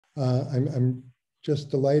I'm just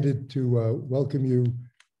delighted to welcome you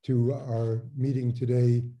to our meeting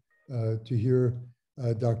today to hear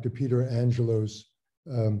Dr. Peter Angelos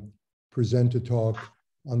present a talk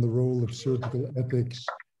on the role of surgical ethics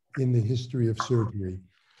in the history of surgery.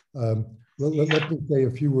 Let me say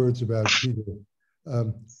a few words about Peter.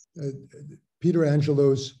 Um, Peter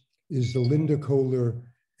Angelos is the Linda Kohler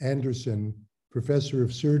Anderson Professor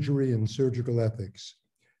of Surgery and Surgical Ethics,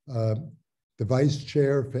 the Vice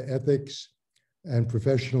Chair for Ethics and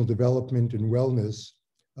Professional Development and Wellness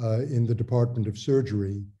in the Department of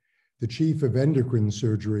Surgery, the Chief of Endocrine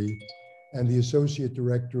Surgery, and the Associate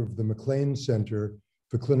Director of the MacLean Center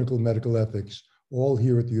for Clinical Medical Ethics, all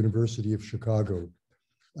here at the University of Chicago.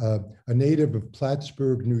 A native of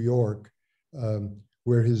Plattsburgh, New York,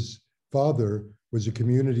 where his father was a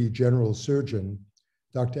community general surgeon,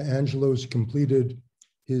 Dr. Angelos completed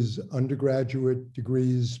his undergraduate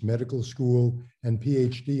degrees, medical school, and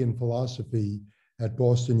PhD in philosophy at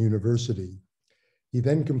Boston University. He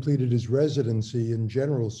then completed his residency in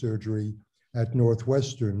general surgery at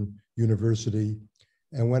Northwestern University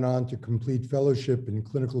and went on to complete fellowship in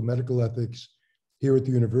clinical medical ethics here at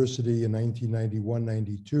the university in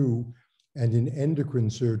 1991-92 and in endocrine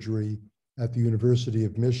surgery at the University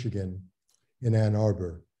of Michigan in Ann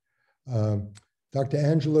Arbor. Dr.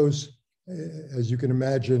 Angelos, as you can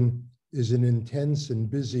imagine, is an intense and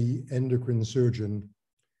busy endocrine surgeon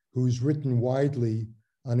who's written widely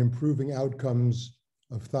on improving outcomes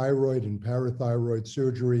of thyroid and parathyroid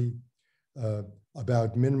surgery,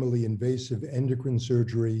 about minimally invasive endocrine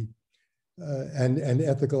surgery, and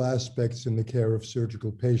ethical aspects in the care of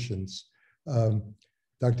surgical patients.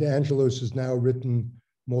 Dr. Angelos has now written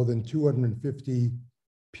more than 250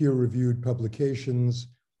 peer-reviewed publications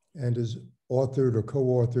and has authored or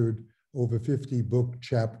co-authored over 50 book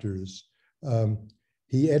chapters.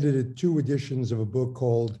 He edited 2 editions of a book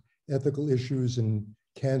called Ethical Issues in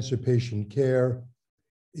Cancer Patient Care.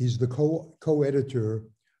 He's the co-editor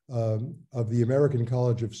of the American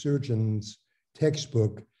College of Surgeons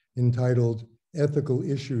textbook entitled Ethical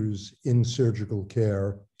Issues in Surgical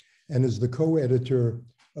Care, and is the co-editor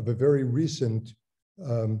of a very recent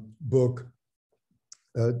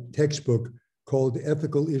textbook called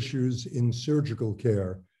Ethical Issues in Surgical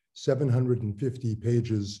Care, 750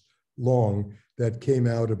 pages long, that came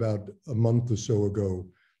out about a month or so ago.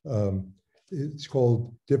 It's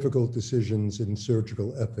called Difficult Decisions in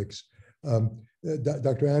Surgical Ethics.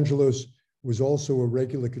 Dr. Angelos was also a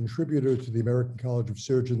regular contributor to the American College of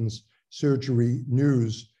Surgeons Surgery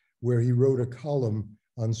News, where he wrote a column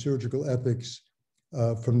on surgical ethics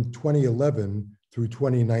from 2011 through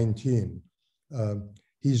 2019.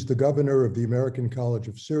 He's the governor of the American College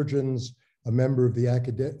of Surgeons, a member of the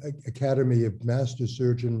Academy of Master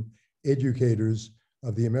Surgeon Educators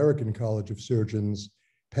of the American College of Surgeons,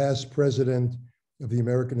 past president of the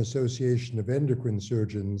American Association of Endocrine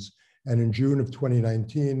Surgeons, and in June of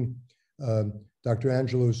 2019, Dr.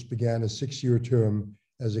 Angelos began a 6-year term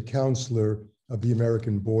as a counselor of the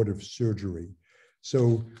American Board of Surgery.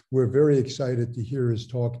 So we're very excited to hear his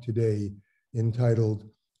talk today entitled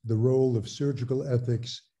The Role of Surgical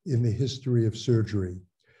Ethics in the History of Surgery.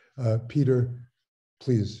 Peter,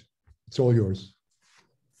 please, it's all yours.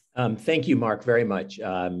 Thank you, Mark, very much.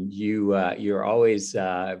 You're always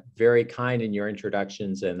very kind in your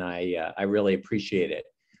introductions, and I really appreciate it.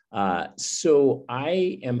 So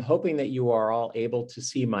I am hoping that you are all able to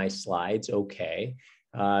see my slides okay.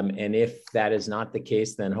 And if that is not the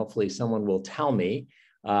case, then hopefully someone will tell me.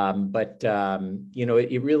 You know,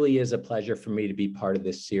 it really is a pleasure for me to be part of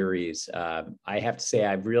this series. I have to say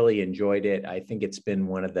I've really enjoyed it. I think it's been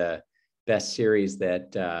one of the best series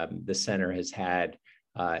that the center has had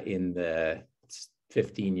in the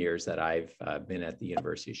 15 years that I've been at the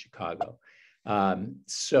University of Chicago.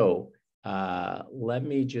 Let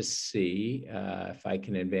me just see if I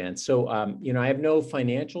can advance. So, you know, I have no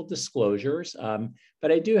financial disclosures,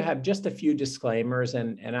 but I do have just a few disclaimers,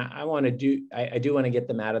 and I want to do, I do want to get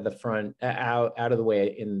them out of the front, out of the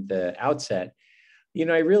way in the outset. You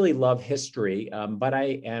know, I really love history, but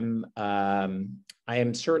I am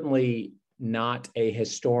certainly not a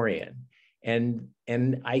historian.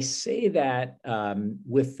 And I say that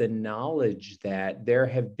with the knowledge that there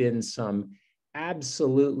have been some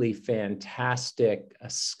absolutely fantastic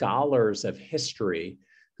scholars of history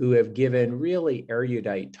who have given really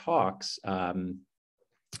erudite talks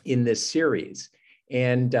in this series.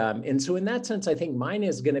 And so in that sense, I think mine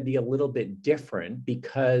is going to be a little bit different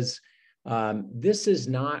because this is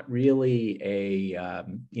not really a,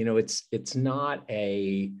 you know, it's not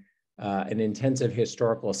a, an intensive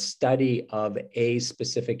historical study of a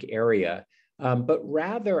specific area. But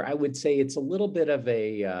rather, I would say it's a little bit of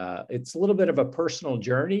a personal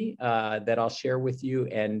journey that I'll share with you,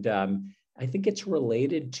 and I think it's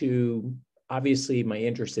related to obviously my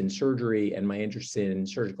interest in surgery and my interest in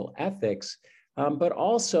surgical ethics. But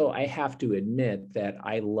also, I have to admit that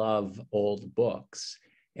I love old books,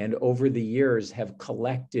 and over the years have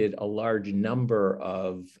collected a large number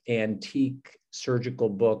of antique surgical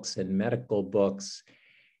books and medical books.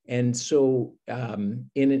 And so in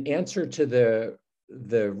an answer to the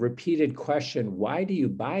repeated question, why do you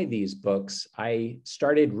buy these books? I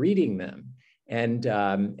started reading them and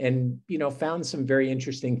found some very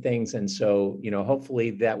interesting things. And so,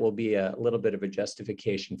 hopefully that will be a little bit of a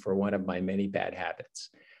justification for one of my many bad habits.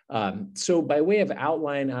 So by way of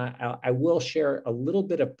outline, I will share a little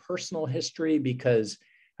bit of personal history because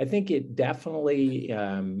I think it definitely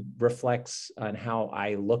reflects on how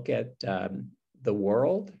I look at the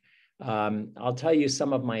world. I'll tell you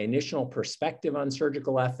some of my initial perspective on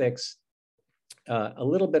surgical ethics, a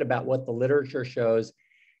little bit about what the literature shows.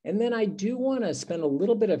 And then I do want to spend a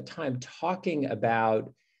little bit of time talking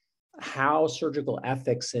about how surgical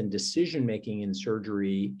ethics and decision-making in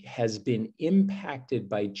surgery has been impacted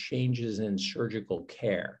by changes in surgical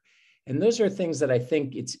care. And those are things that I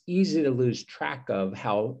think it's easy to lose track of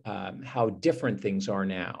how different things are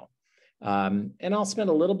now. And I'll spend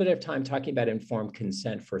a little bit of time talking about informed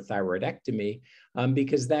consent for thyroidectomy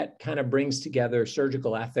because that kind of brings together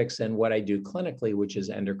surgical ethics and what I do clinically, which is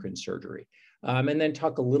endocrine surgery. And then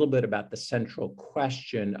talk a little bit about the central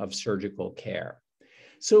question of surgical care.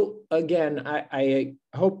 So again, I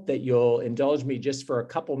hope that you'll indulge me just for a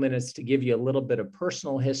couple minutes to give you a little bit of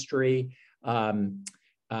personal history.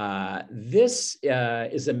 This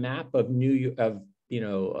is a map of the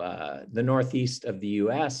Northeast of the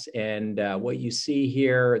US. And what you see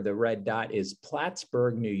here, the red dot is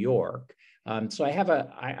Plattsburgh, New York. So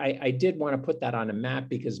I did want to put that on a map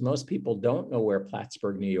because most people don't know where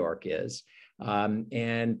Plattsburgh, New York is.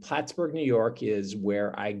 And Plattsburgh, New York is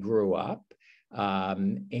where I grew up.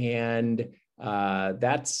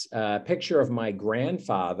 That's a picture of my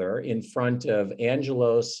grandfather in front of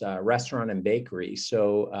Angelos Restaurant and Bakery.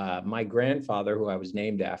 So my grandfather, who I was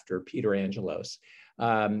named after, Peter Angelos,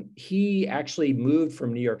 he actually moved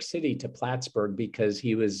from New York City to Plattsburgh because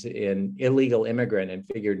he was an illegal immigrant and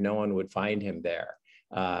figured no one would find him there.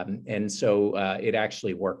 And so it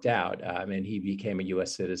actually worked out, and he became a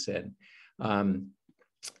US citizen.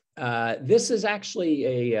 This is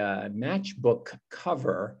actually a matchbook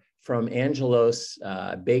cover from Angelos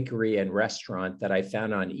Bakery and Restaurant that I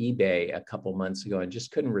found on eBay a couple months ago and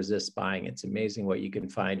just couldn't resist buying. It's amazing what you can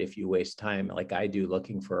find if you waste time like I do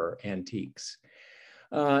looking for antiques.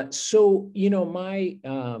 My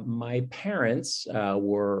parents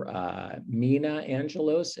were Mina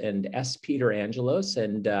Angelos and S. Peter Angelos,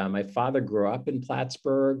 and my father grew up in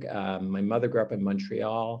Plattsburgh. My mother grew up in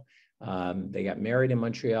Montreal. They got married in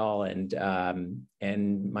Montreal,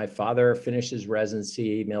 and my father finished his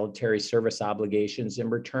residency, military service obligations,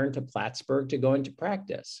 and returned to Plattsburgh to go into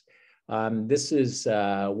practice. This is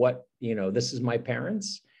this is my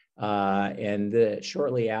parents.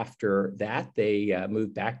 Shortly after that, they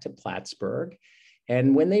moved back to Plattsburgh.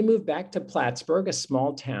 And when they moved back to Plattsburgh, a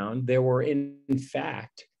small town, there were in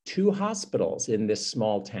fact two hospitals in this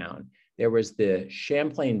small town. There was the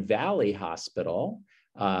Champlain Valley Hospital,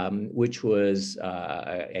 which was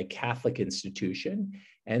a Catholic institution.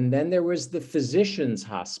 And then there was the Physicians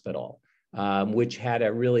Hospital, which had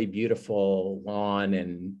a really beautiful lawn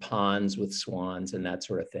and ponds with swans and that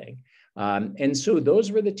sort of thing. And so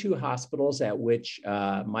those were the two hospitals at which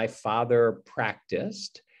my father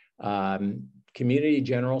practiced, community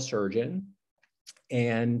general surgeon.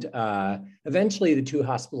 And eventually the two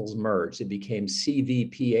hospitals merged. It became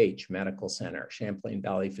CVPH Medical Center, Champlain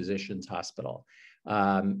Valley Physicians Hospital.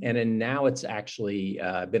 And now it's actually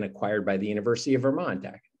been acquired by the University of Vermont.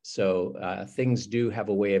 So things do have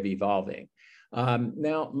a way of evolving.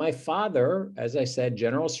 Now, my father, as I said,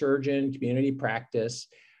 general surgeon, community practice.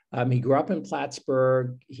 He grew up in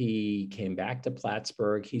Plattsburgh. He came back to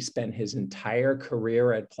Plattsburgh. He spent his entire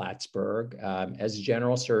career at Plattsburgh as a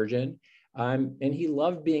general surgeon. And he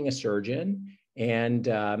loved being a surgeon. And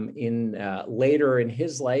later in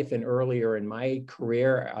his life and earlier in my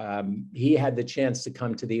career, he had the chance to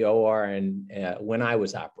come to the OR and when I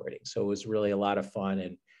was operating. So it was really a lot of fun.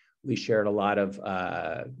 And we shared a lot of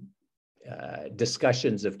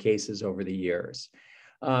discussions of cases over the years.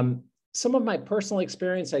 Some of my personal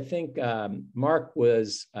experience, I think Mark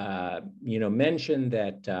was, mentioned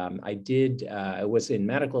that I was in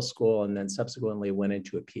medical school and then subsequently went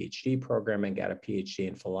into a PhD program and got a PhD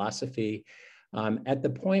in philosophy. At the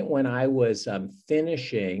point when I was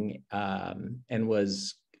finishing and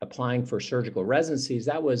was applying for surgical residencies,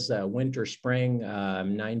 that was winter, spring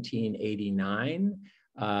 1989.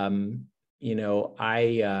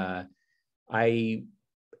 I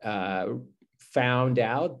found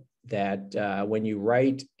out that when you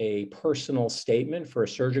write a personal statement for a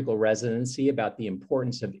surgical residency about the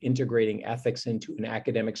importance of integrating ethics into an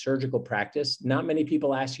academic surgical practice, not many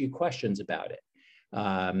people ask you questions about it.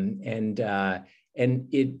 And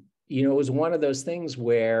it, it was one of those things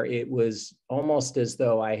where it was almost as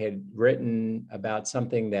though I had written about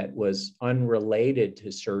something that was unrelated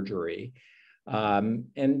to surgery. And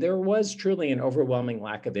there was truly an overwhelming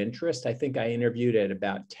lack of interest. I think I interviewed at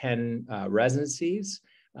about 10 residencies.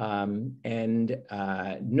 Nobody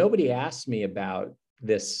asked me about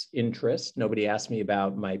this interest. Nobody asked me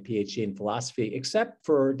about my PhD in philosophy, except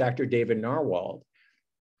for Dr. David Narwhal,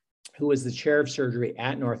 who was the chair of surgery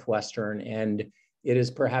at Northwestern. And it is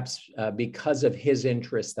perhaps because of his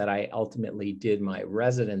interest that I ultimately did my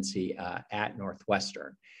residency at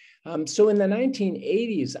Northwestern. So in the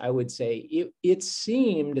 1980s, I would say it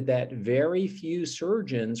seemed that very few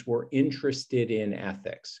surgeons were interested in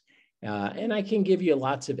ethics. And I can give you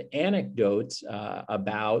lots of anecdotes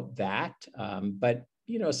about that, but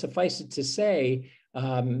suffice it to say,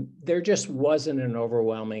 there just wasn't an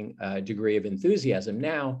overwhelming degree of enthusiasm.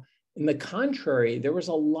 Now, in the contrary, there was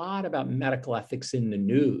a lot about medical ethics in the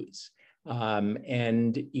news.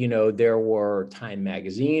 There were Time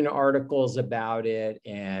magazine articles about it,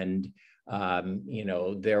 and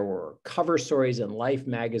there were cover stories in Life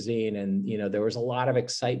magazine, and there was a lot of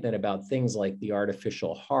excitement about things like the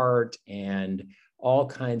artificial heart and all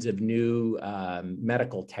kinds of new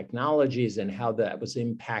medical technologies and how that was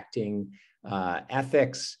impacting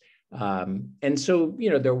ethics. And so,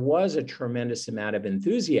 there was a tremendous amount of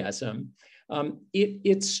enthusiasm.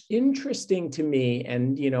 It's interesting to me,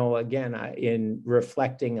 and again, in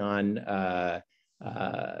reflecting on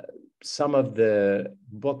some of the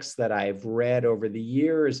books that I've read over the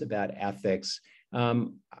years about ethics,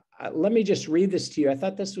 let me just read this to you. I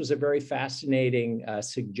thought this was a very fascinating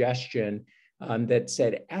suggestion that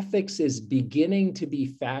said, ethics is beginning to be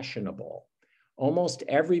fashionable. Almost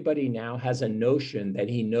everybody now has a notion that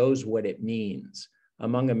he knows what it means.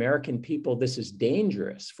 Among American people, this is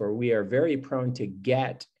dangerous, for we are very prone to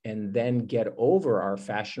get and then get over our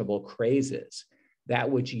fashionable crazes. That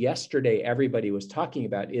which yesterday everybody was talking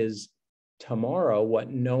about is tomorrow what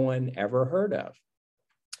no one ever heard of.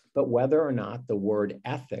 But whether or not the word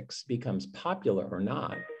ethics becomes popular or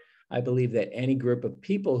not, I believe that any group of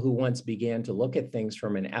people who once began to look at things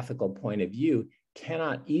from an ethical point of view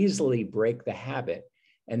cannot easily break the habit,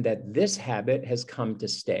 and that this habit has come to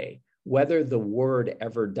stay, whether the word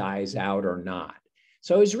ever dies out or not.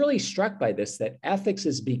 So I was really struck by this, that ethics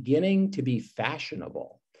is beginning to be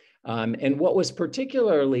fashionable. And what was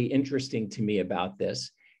particularly interesting to me about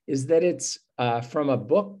this is that it's from a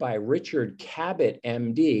book by Richard Cabot,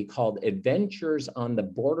 MD, called Adventures on the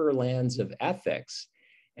Borderlands of Ethics.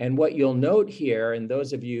 And what you'll note here, and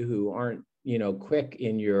those of you who aren't quick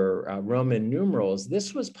in your Roman numerals,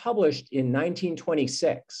 this was published in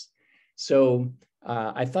 1926. So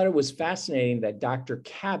I thought it was fascinating that Dr.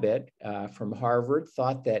 Cabot from Harvard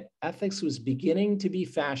thought that ethics was beginning to be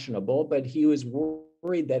fashionable, but he was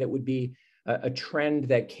worried that it would be a trend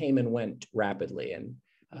that came and went rapidly. And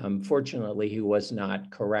fortunately, he was not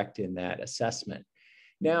correct in that assessment.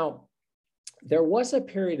 Now, there was a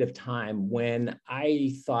period of time when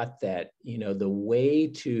I thought that, the way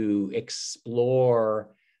to explore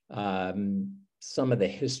some of the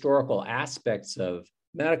historical aspects of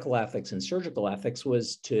medical ethics and surgical ethics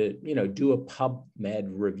was to, do a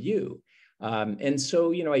PubMed review. And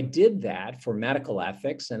so, I did that for medical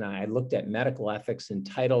ethics, and I looked at medical ethics in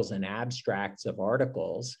titles and abstracts of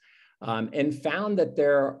articles. And found that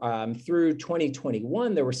there, through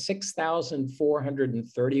 2021, there were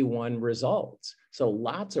 6,431 results. So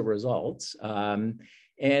lots of results. And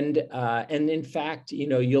in fact,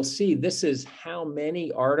 you'll see this is how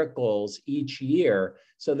many articles each year.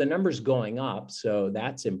 So the number's going up. So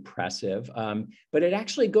that's impressive. But it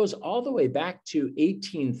actually goes all the way back to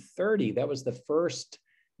 1830. That was the first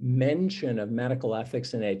mention of medical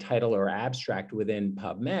ethics in a title or abstract within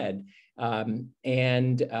PubMed.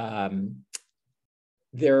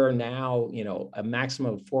 There are now, a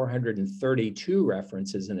maximum of 432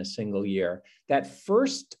 references in a single year. That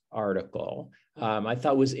first article I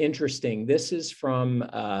thought was interesting. This is from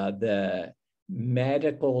the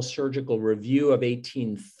Medical Surgical Review of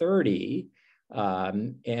 1830.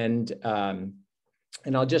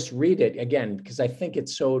 And I'll just read it again, because I think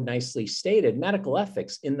it's so nicely stated. Medical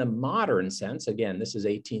ethics in the modern sense, again, this is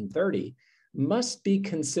 1830, must be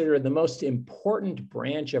considered the most important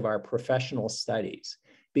branch of our professional studies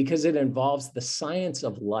because it involves the science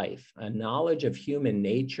of life, a knowledge of human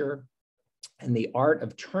nature, and the art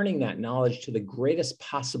of turning that knowledge to the greatest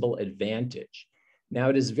possible advantage. Now,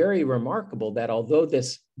 it is very remarkable that although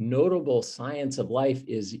this notable science of life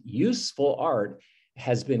is useful art,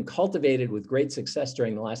 has been cultivated with great success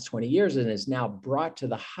during the last 20 years and is now brought to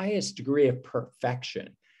the highest degree of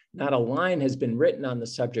perfection. Not a line has been written on the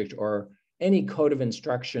subject or any code of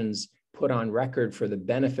instructions put on record for the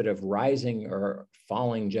benefit of rising or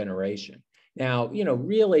falling generation. Now,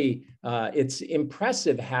 really, it's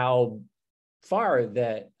impressive how far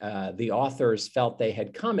that the authors felt they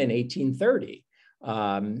had come in 1830.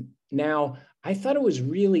 Now, I thought it was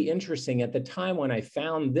really interesting at the time when I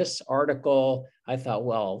found this article. I thought,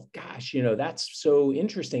 well, gosh, that's so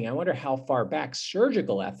interesting. I wonder how far back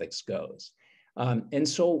surgical ethics goes. And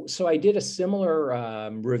so I did a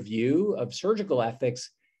similar review of surgical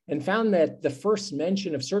ethics and found that the first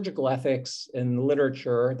mention of surgical ethics in the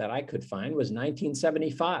literature that I could find was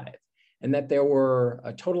 1975, and that there were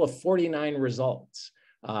a total of 49 results.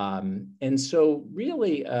 And so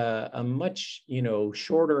really a much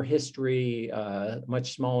shorter history,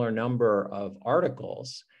 much smaller number of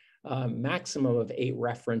articles, maximum of 8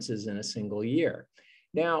 references in a single year.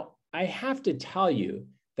 Now, I have to tell you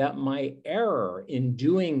that my error in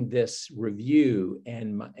doing this review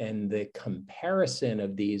and the comparison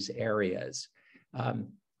of these areas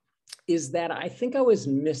is that I think I was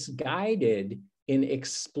misguided in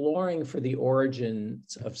exploring for the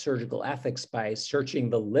origins of surgical ethics by searching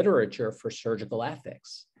the literature for surgical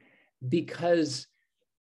ethics, because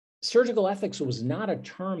surgical ethics was not a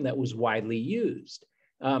term that was widely used.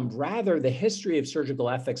 Rather, the history of surgical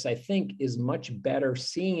ethics, I think, is much better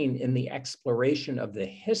seen in the exploration of the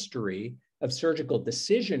history of surgical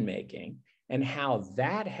decision-making and how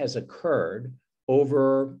that has occurred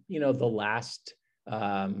over, the last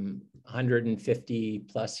 150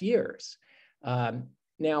 plus years.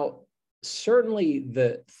 Now, certainly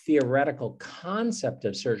the theoretical concept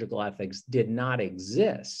of surgical ethics did not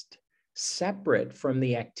exist separate from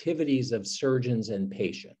the activities of surgeons and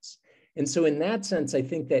patients. And so in that sense, I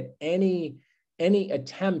think that any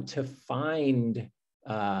attempt to find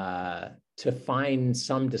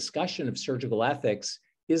some discussion of surgical ethics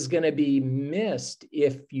is going to be missed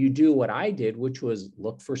if you do what I did, which was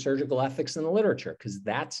look for surgical ethics in the literature, because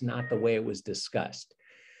that's not the way it was discussed.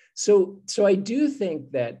 So I do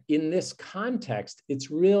think that in this context,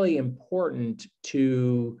 it's really important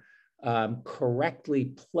to correctly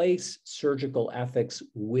place surgical ethics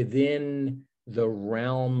within the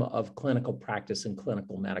realm of clinical practice and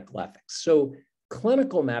clinical medical ethics. So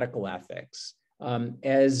clinical medical ethics,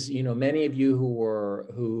 as many of you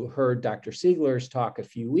who heard Dr. Siegler's talk a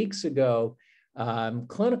few weeks ago,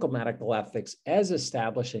 clinical medical ethics, as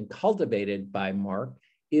established and cultivated by Mark,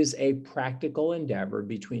 is a practical endeavor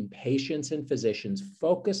between patients and physicians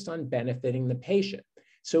focused on benefiting the patient.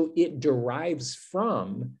 So it derives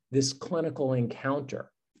from this clinical encounter.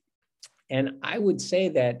 And I would say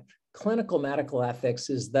that clinical medical ethics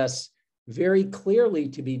is thus very clearly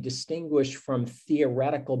to be distinguished from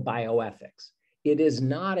theoretical bioethics. It is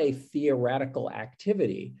not a theoretical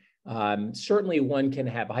activity. Certainly one can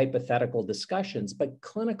have hypothetical discussions, but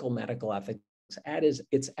clinical medical ethics at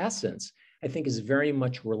its essence, I think, is very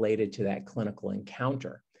much related to that clinical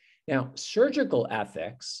encounter. Now, surgical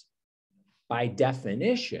ethics, by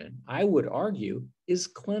definition, I would argue, is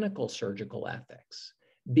clinical surgical ethics,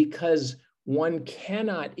 because one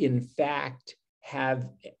cannot, in fact, have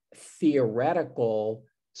theoretical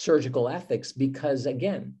surgical ethics because,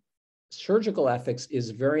 again, surgical ethics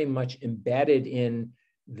is very much embedded in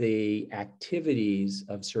the activities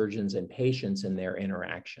of surgeons and patients and their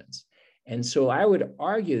interactions. And so I would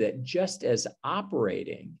argue that just as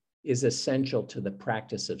operating is essential to the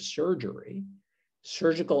practice of surgery,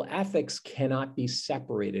 surgical ethics cannot be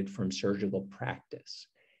separated from surgical practice.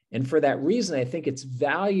 And for that reason, I think it's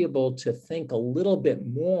valuable to think a little bit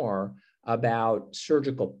more about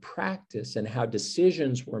surgical practice and how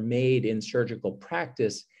decisions were made in surgical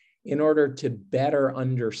practice in order to better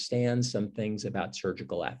understand some things about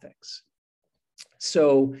surgical ethics.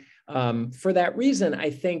 So for that reason,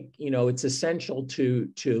 I think, it's essential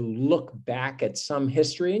to look back at some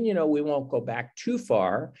history, and, we won't go back too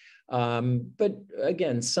far. But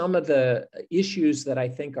again, some of the issues that I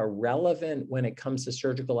think are relevant when it comes to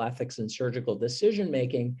surgical ethics and surgical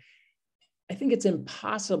decision-making, I think it's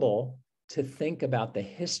impossible to think about the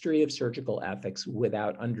history of surgical ethics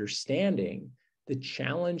without understanding the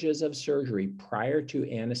challenges of surgery prior to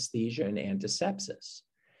anesthesia and antisepsis.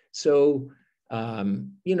 So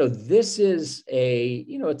This is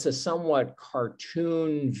it's a somewhat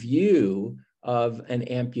cartoon view of an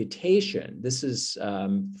amputation. This is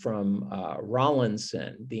from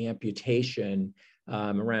Rawlinson, the amputation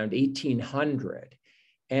around 1800.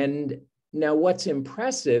 And now what's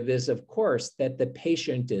impressive is, of course, that the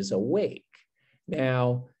patient is awake.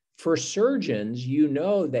 Now, for surgeons, you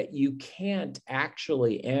know that you can't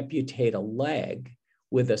actually amputate a leg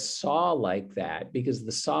with a saw like that, because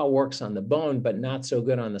the saw works on the bone, but not so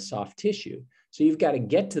good on the soft tissue. So you've got to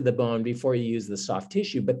get to the bone before you use the soft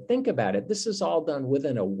tissue. But think about it, this is all done with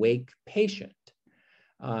an awake patient.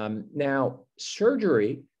 Now,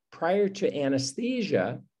 surgery prior to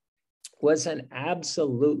anesthesia was an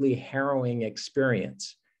absolutely harrowing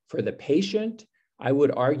experience for the patient, I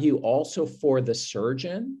would argue also for the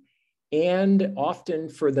surgeon, and often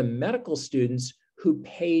for the medical students who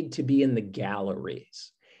paid to be in the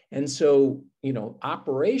galleries. And so,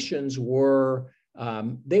 operations were,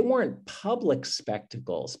 they weren't public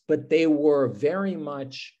spectacles, but they were very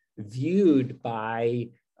much viewed by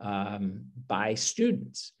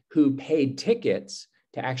students who paid tickets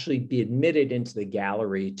to actually be admitted into the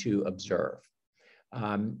gallery to observe.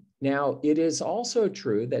 Now, it is also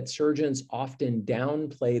true that surgeons often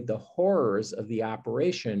downplayed the horrors of the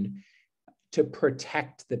operation to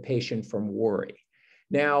protect the patient from worry.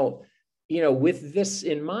 Now, with this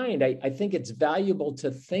in mind, I think it's valuable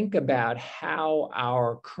to think about how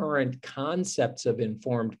our current concepts of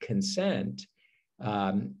informed consent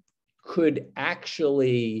could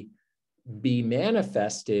actually be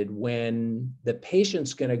manifested when the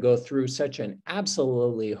patient's going to go through such an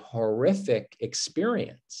absolutely horrific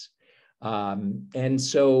experience. And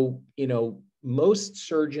so, most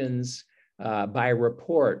surgeons by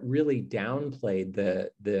report really downplayed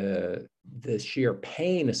the sheer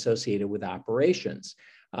pain associated with operations.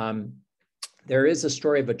 There is a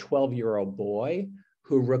story of a 12-year-old boy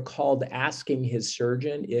who recalled asking his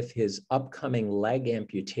surgeon if his upcoming leg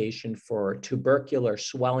amputation for tubercular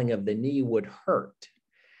swelling of the knee would hurt.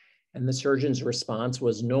 And the surgeon's response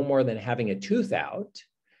was no more than having a tooth out.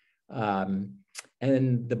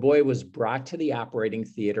 And the boy was brought to the operating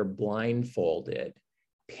theater blindfolded,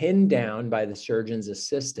 pinned down by the surgeon's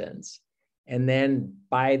assistants. And then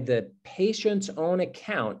by the patient's own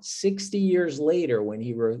account, 60 years later, when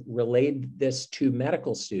he relayed this to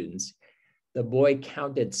medical students, the boy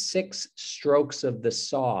counted 6 strokes of the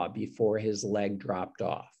saw before his leg dropped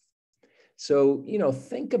off. So,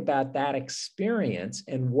 think about that experience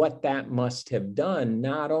and what that must have done,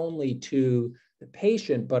 not only to the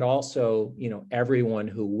patient, but also, everyone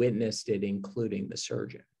who witnessed it, including the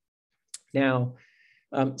surgeon. Now,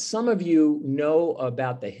 some of you know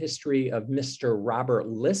about the history of Mr. Robert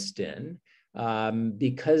Liston.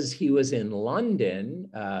 Because he was in London,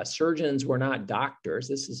 surgeons were not doctors.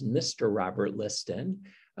 This is Mr. Robert Liston.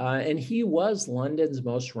 And he was London's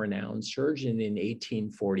most renowned surgeon in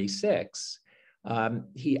 1846.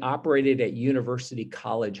 He operated at University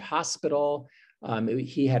College Hospital.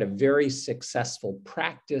 He had a very successful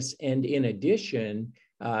practice. And in addition,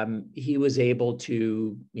 he was able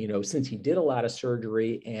to, since he did a lot of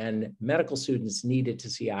surgery and medical students needed to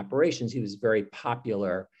see operations, he was a very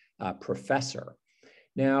popular professor.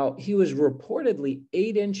 Now, he was reportedly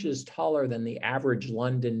 8 inches taller than the average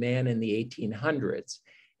London man in the 1800s.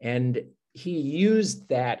 And he used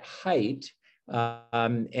that height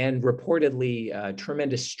and reportedly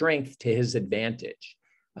tremendous strength to his advantage.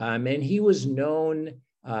 And he was known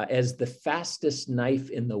as the fastest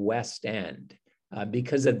knife in the West End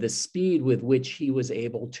because of the speed with which he was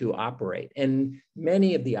able to operate. And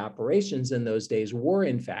many of the operations in those days were,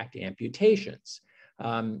 in fact, amputations.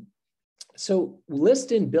 So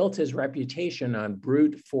Liston built his reputation on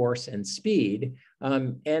brute force and speed.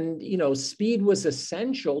 Speed was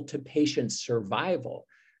essential to patient survival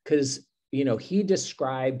because, he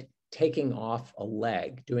described taking off a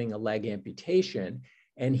leg, doing a leg amputation.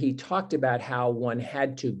 And he talked about how one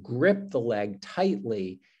had to grip the leg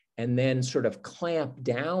tightly and then sort of clamp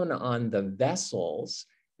down on the vessels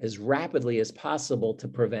as rapidly as possible to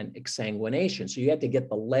prevent exsanguination. So you had to get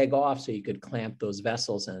the leg off so you could clamp those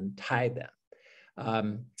vessels and tie them.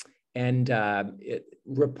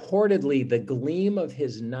 Reportedly, the gleam of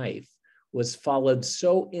his knife was followed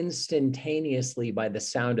so instantaneously by the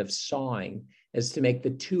sound of sawing as to make the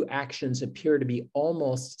two actions appear to be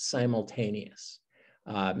almost simultaneous.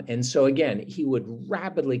 And so again, he would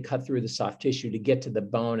rapidly cut through the soft tissue to get to the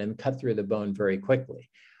bone and cut through the bone very quickly.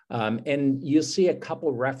 And you'll see a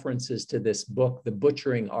couple references to this book, The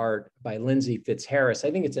Butchering Art by Lindsay Fitzharris.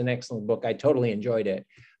 I think it's an excellent book. I totally enjoyed it,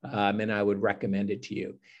 and I would recommend it to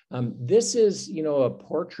you. This is, a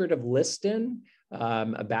portrait of Liston.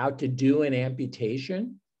 about to do an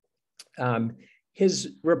amputation.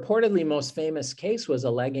 His reportedly most famous case was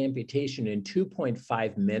a leg amputation in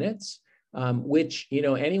 2.5 minutes, which,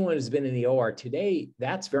 anyone who's been in the OR today,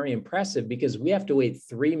 that's very impressive because we have to wait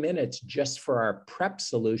 3 minutes just for our prep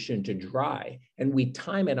solution to dry, and we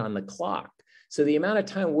time it on the clock. So the amount of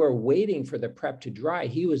time we're waiting for the prep to dry,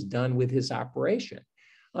 he was done with his operation.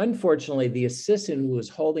 Unfortunately, the assistant who was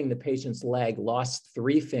holding the patient's leg lost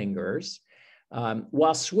 3 fingers.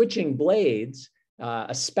 While switching blades,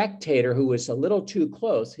 a spectator who was a little too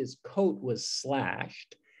close, his coat was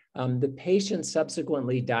slashed. The patient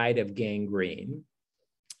subsequently died of gangrene.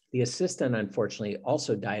 The assistant, unfortunately,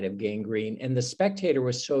 also died of gangrene, and the spectator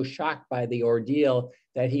was so shocked by the ordeal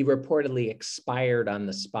that he reportedly expired on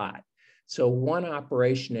the spot. So 1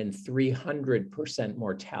 operation and 300%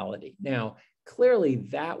 mortality. Now, clearly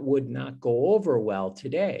that would not go over well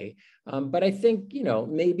today. But I think,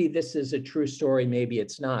 maybe this is a true story, maybe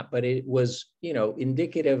it's not, but it was,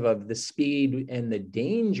 indicative of the speed and the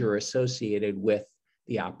danger associated with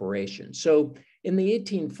the operation. So in the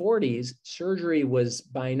 1840s, surgery was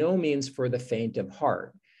by no means for the faint of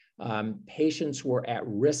heart. Patients were at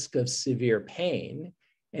risk of severe pain.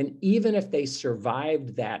 And even if they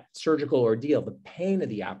survived that surgical ordeal, the pain of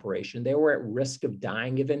the operation, they were at risk of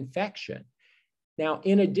dying of infection. Now,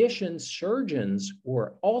 in addition, surgeons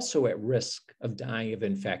were also at risk of dying of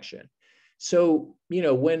infection. So,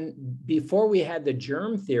 before we had the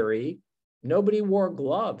germ theory, nobody wore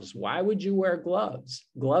gloves. Why would you wear gloves?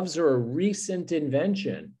 Gloves are a recent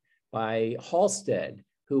invention by Halsted,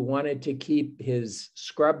 who wanted to keep his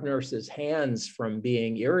scrub nurse's hands from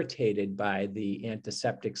being irritated by the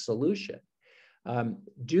antiseptic solution.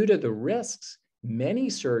 Due to the risks, many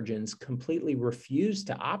surgeons completely refused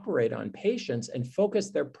to operate on patients and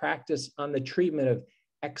focused their practice on the treatment of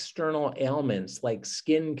external ailments like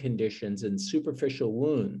skin conditions and superficial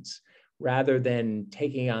wounds, rather than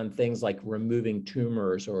taking on things like removing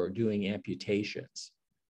tumors or doing amputations.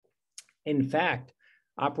 In fact,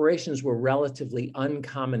 operations were relatively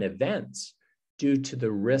uncommon events due to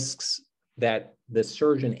the risks that the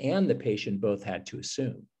surgeon and the patient both had to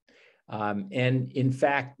assume. And in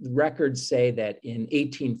fact, records say that in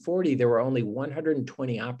 1840, there were only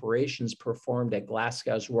 120 operations performed at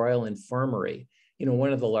Glasgow's Royal Infirmary,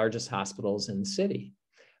 one of the largest hospitals in the city.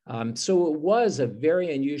 So it was a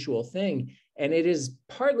very unusual thing. And it is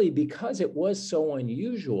partly because it was so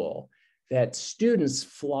unusual that students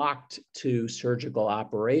flocked to surgical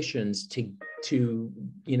operations to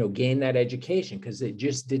gain that education, because it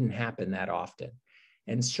just didn't happen that often.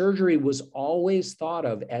 And surgery was always thought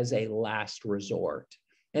of as a last resort.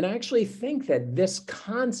 And I actually think that this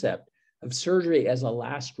concept of surgery as a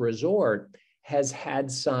last resort has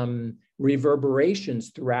had some reverberations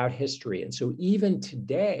throughout history. And so even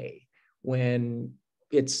today, when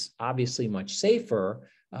it's obviously much safer,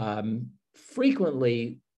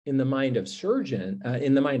 frequently in the mind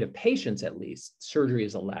of patients at least, surgery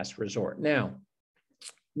is a last resort. Now,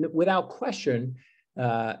 without question,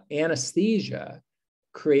 anesthesia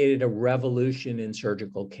created a revolution in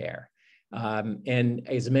surgical care. And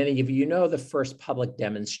as many of you know, the first public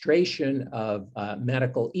demonstration of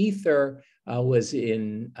medical ether was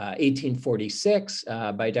in 1846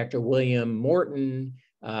 by Dr. William Morton.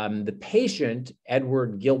 The patient,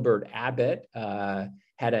 Edward Gilbert Abbott,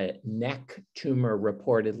 had a neck tumor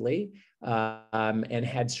reportedly, and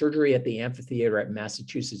had surgery at the amphitheater at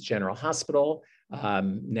Massachusetts General Hospital,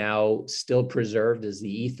 now still preserved as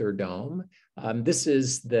the Ether Dome. This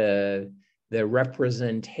is the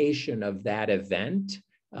representation of that event,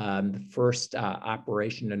 the first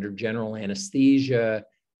operation under general anesthesia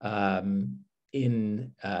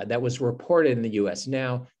that was reported in the US.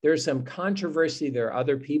 Now, there's some controversy. There are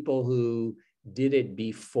other people who did it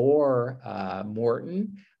before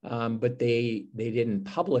Morton, but they didn't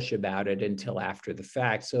publish about it until after the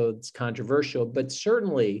fact. So it's controversial, but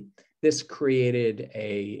certainly this created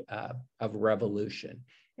a revolution.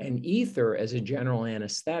 And ether as a general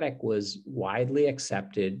anesthetic was widely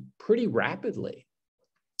accepted pretty rapidly.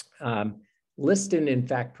 Liston, in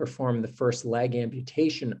fact, performed the first leg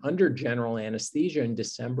amputation under general anesthesia in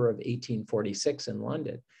December of 1846 in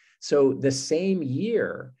London. So the same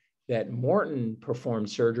year that Morton performed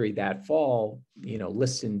surgery that fall,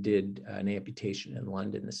 Liston did an amputation in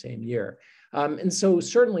London the same year. And so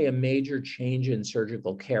certainly a major change in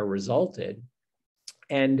surgical care resulted.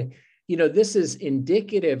 And this is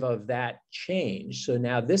indicative of that change. So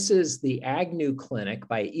now this is the Agnew Clinic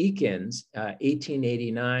by Eakins,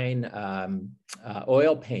 1889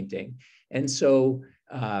 oil painting. And so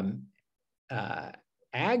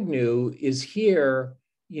Agnew is here,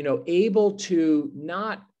 able to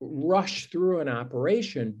not rush through an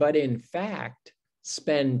operation, but in fact,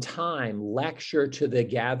 spend time, lecture to the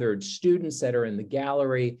gathered students that are in the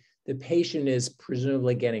gallery. The patient is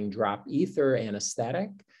presumably getting drop ether anesthetic.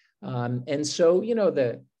 And so,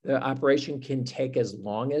 the operation can take as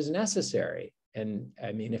long as necessary. And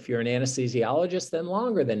I mean, if you're an anesthesiologist, then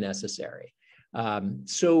longer than necessary.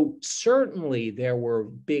 So certainly there were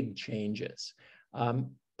big changes.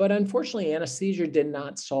 But unfortunately, anesthesia did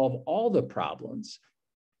not solve all the problems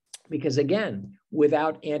because, again,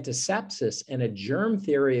 without antisepsis and a germ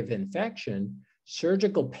theory of infection,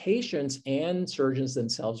 surgical patients and surgeons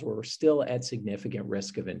themselves were still at significant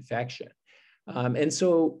risk of infection. And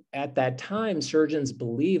so at that time, surgeons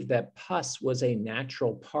believed that pus was a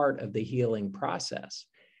natural part of the healing process.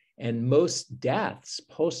 And most deaths,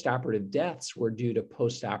 postoperative deaths, were due to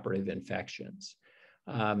postoperative infections.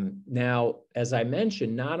 Now, as I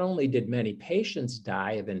mentioned, not only did many patients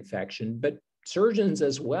die of infection, but surgeons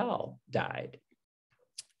as well died.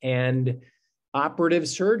 And operative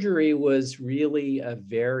surgery was really a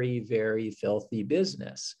very, very filthy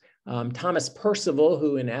business. Thomas Percival,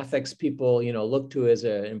 who in ethics people, look to as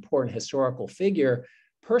an important historical figure,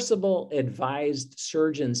 Percival advised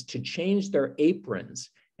surgeons to change their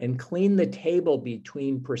aprons and clean the table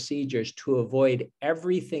between procedures to avoid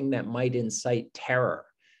everything that might incite terror.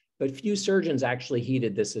 But few surgeons actually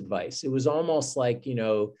heeded this advice. It was almost like,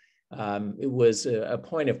 it was a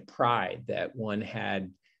point of pride that one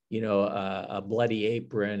had, a bloody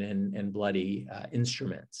apron and bloody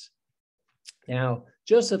instruments. Now,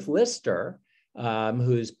 Joseph Lister,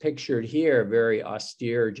 who's pictured here, a very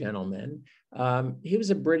austere gentleman, he was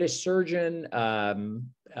a British surgeon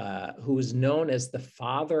who was known as the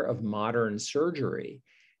father of modern surgery.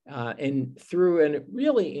 And through a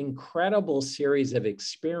really incredible series of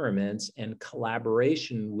experiments and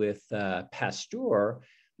collaboration with Pasteur,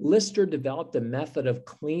 Lister developed a method of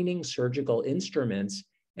cleaning surgical instruments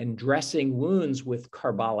and dressing wounds with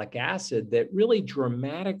carbolic acid that really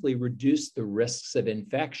dramatically reduced the risks of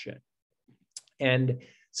infection. And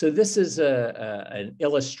so this is an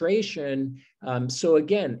illustration. So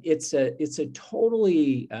again, it's a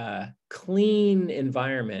totally clean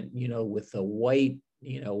environment, with the white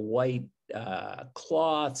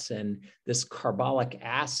cloths and this carbolic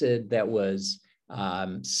acid that was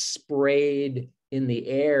sprayed in the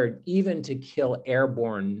air, even to kill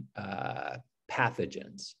airborne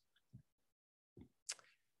pathogens.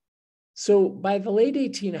 So by the late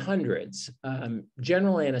 1800s,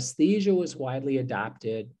 general anesthesia was widely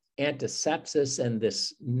adopted. Antisepsis and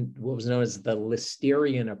this, what was known as the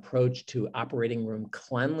Listerian approach to operating room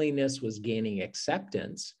cleanliness, was gaining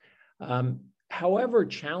acceptance. However,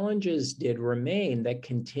 challenges did remain that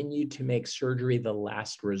continued to make surgery the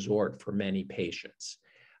last resort for many patients.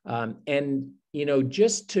 And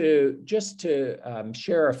just to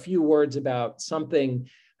share a few words about something,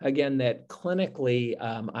 again, that clinically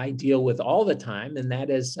I deal with all the time, and that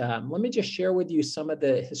is, let me just share with you some of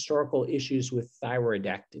the historical issues with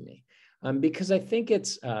thyroidectomy, because I think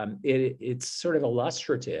it's sort of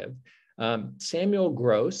illustrative. Samuel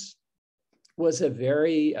Gross was a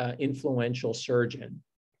very influential surgeon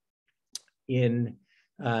in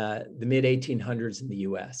the mid-1800s in the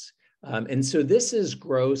US. And so this is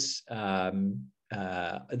Gross.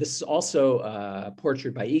 This is also a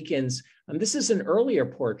portrait by Eakins. This is an earlier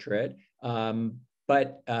portrait, and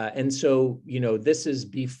so, this is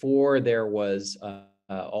before there was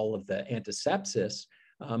all of the antisepsis,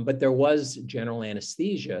 but there was general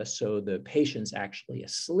anesthesia, so the patient's actually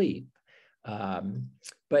asleep.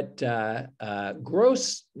 But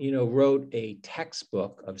Gross, wrote a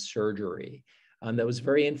textbook of surgery that was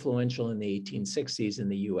very influential in the 1860s in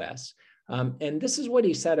the US. And this is what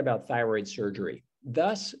he said about thyroid surgery.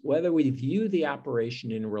 Thus, whether we view the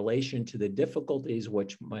operation in relation to the difficulties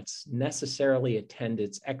which must necessarily attend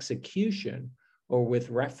its execution, or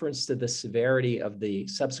with reference to the severity of the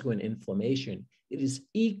subsequent inflammation, it is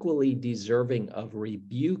equally deserving of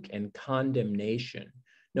rebuke and condemnation.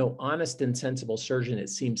 No honest and sensible surgeon, it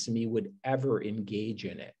seems to me, would ever engage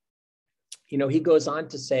in it. He goes on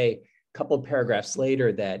to say a couple of paragraphs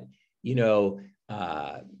later that,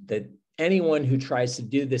 that anyone who tries to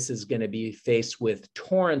do this is going to be faced with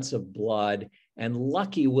torrents of blood, and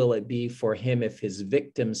lucky will it be for him if his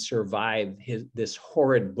victims survive this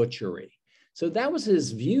horrid butchery. So that was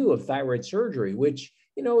his view of thyroid surgery, which,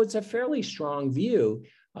 it's a fairly strong view.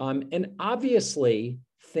 And obviously,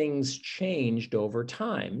 things changed over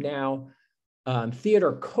time. Now,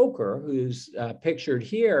 Theodore Coker, who's pictured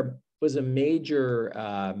here, was a major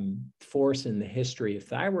force in the history of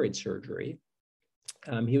thyroid surgery.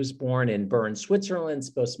 He was born in Bern, Switzerland,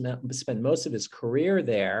 spent most of his career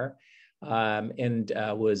there, and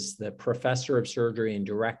was the professor of surgery and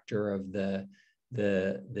director of the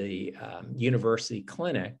university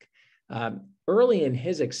clinic. Early in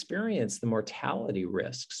his experience, the mortality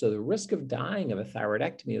risk, so the risk of dying of a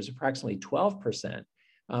thyroidectomy was approximately 12%.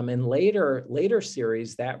 In later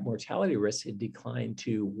series, that mortality risk had declined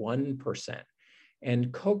to 1%.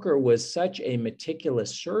 And Coker was such a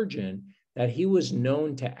meticulous surgeon that he was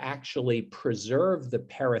known to actually preserve the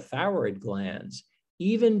parathyroid glands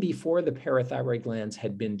even before the parathyroid glands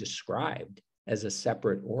had been described as a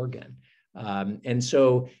separate organ. And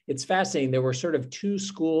so it's fascinating. There were sort of two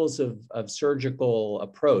schools of surgical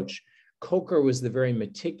approach. Coker was the very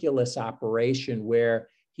meticulous operation where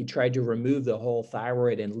he tried to remove the whole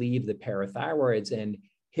thyroid and leave the parathyroids, and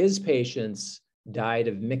his patients died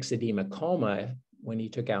of myxedema coma when he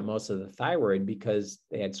took out most of the thyroid because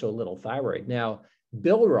they had so little thyroid. Now,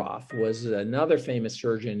 Billroth was another famous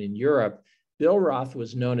surgeon in Europe. Billroth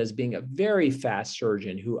was known as being a very fast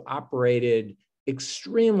surgeon who operated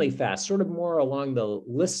extremely fast, sort of more along the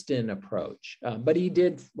Liston approach, but he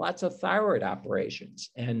did lots of thyroid operations.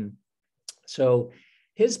 And so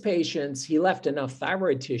his patients, he left enough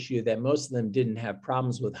thyroid tissue that most of them didn't have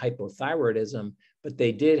problems with hypothyroidism, but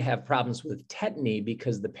they did have problems with tetany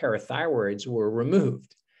because the parathyroids were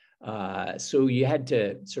removed. So you had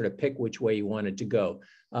to sort of pick which way you wanted to go.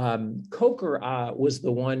 Coker was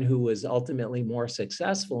the one who was ultimately more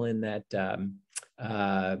successful in that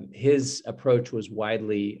his approach was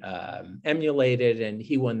widely emulated, and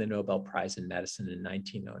he won the Nobel Prize in Medicine in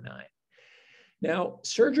 1909. Now,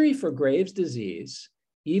 surgery for Graves' disease,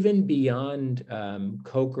 even beyond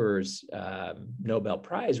Coker's Nobel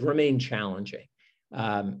Prize, remained challenging.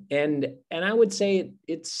 And I would say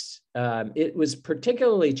it was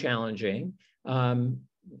particularly challenging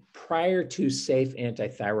prior to safe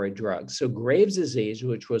antithyroid drugs. So Graves' disease,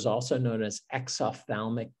 which was also known as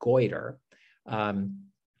exophthalmic goiter,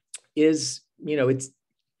 it's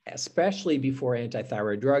especially before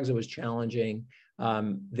antithyroid drugs, it was challenging.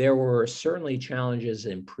 There were certainly challenges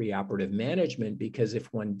in preoperative management because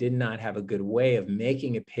if one did not have a good way of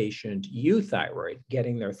making a patient euthyroid,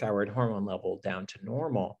 getting their thyroid hormone level down to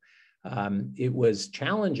normal, it was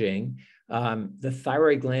challenging. The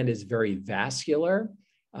thyroid gland is very vascular.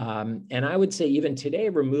 And I would say even today,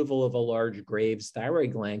 removal of a large Graves'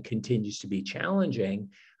 thyroid gland continues to be challenging.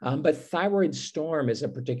 But thyroid storm is a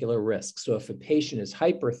particular risk. So if a patient is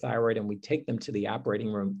hyperthyroid and we take them to the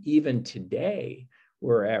operating room, even today,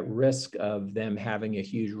 we're at risk of them having a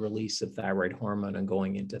huge release of thyroid hormone and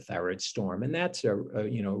going into thyroid storm. And that's a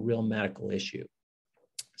real medical issue.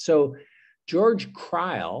 So George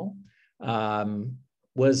Kreil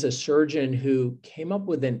was a surgeon who came up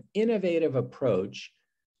with an innovative approach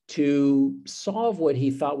to solve what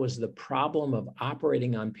he thought was the problem of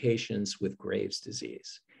operating on patients with Graves'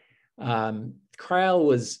 disease. Kreil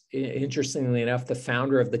was, interestingly enough, the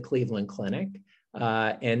founder of the Cleveland Clinic.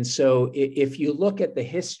 And so if you look at the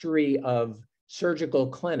history of surgical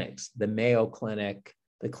clinics, the Mayo Clinic,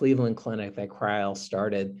 the Cleveland Clinic that Kreil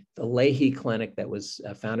started, the Leahy Clinic that was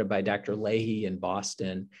founded by Dr. Leahy in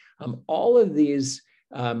Boston, all of these,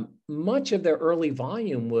 much of their early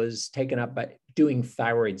volume was taken up by doing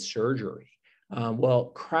thyroid surgery.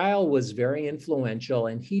 Well, Kreil was very influential,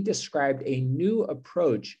 and he described a new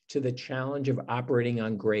approach to the challenge of operating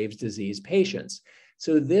on Graves' disease patients.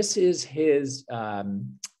 So this is his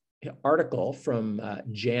article from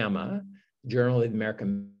JAMA, Journal of the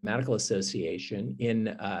American Medical Association, in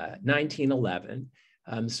 1911.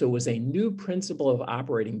 So it was a new principle of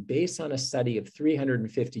operating based on a study of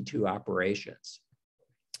 352 operations.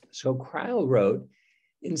 So Kreil wrote,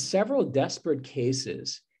 in several desperate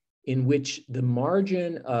cases in which the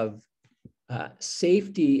margin of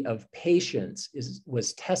safety of patients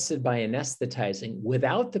was tested by anesthetizing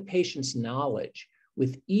without the patient's knowledge,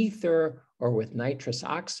 with ether or with nitrous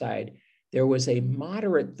oxide, there was a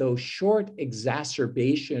moderate, though short,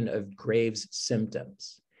 exacerbation of Graves'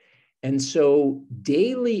 symptoms. And so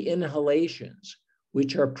daily inhalations,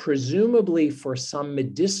 which are presumably for some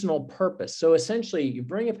medicinal purpose. So essentially, you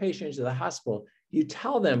bring a patient into the hospital, you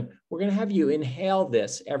tell them, we're going to have you inhale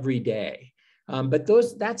this every day. But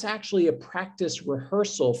that's actually a practice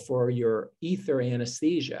rehearsal for your ether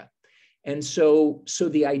anesthesia. And so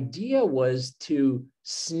the idea was to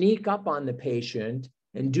sneak up on the patient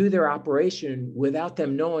and do their operation without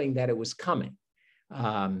them knowing that it was coming.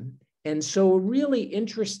 And so really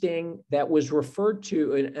interesting, that was referred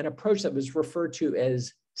to, an approach that was referred to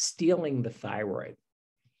as stealing the thyroid.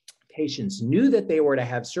 Patients knew that they were to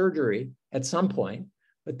have surgery at some point,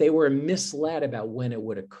 but they were misled about when it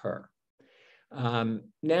would occur.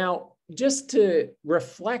 Now, just to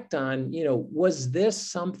reflect on, was this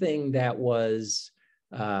something that was,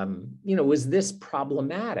 was this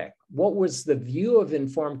problematic? What was the view of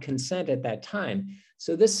informed consent at that time?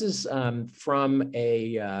 So this is from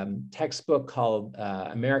a textbook called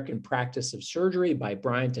American Practice of Surgery by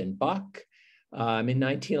Bryant and Buck in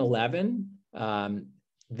 1911.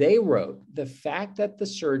 They wrote, the fact that the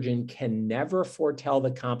surgeon can never foretell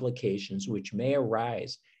the complications which may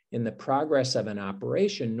arise in the progress of an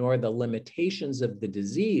operation, nor the limitations of the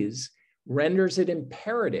disease, renders it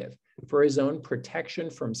imperative for his own protection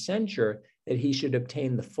from censure that he should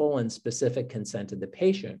obtain the full and specific consent of the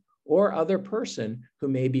patient or other person who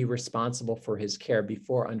may be responsible for his care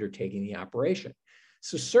before undertaking the operation.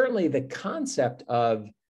 So certainly the concept of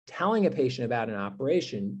telling a patient about an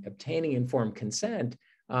operation, obtaining informed consent,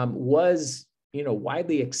 was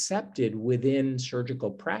widely accepted within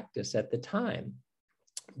surgical practice at the time.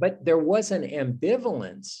 But there was an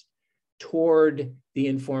ambivalence toward the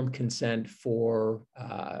informed consent for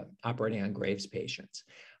operating on Graves patients.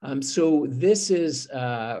 So this is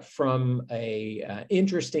from an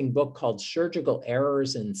interesting book called Surgical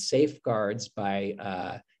Errors and Safeguards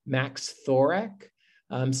by Max Thorek.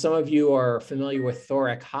 Some of you are familiar with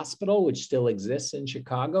Thorek Hospital, which still exists in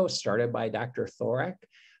Chicago, started by Dr. Thorek.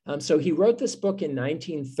 So he wrote this book in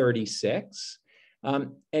 1936.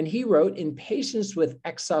 And he wrote, in patients with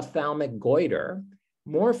exophthalmic goiter,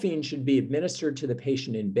 morphine should be administered to the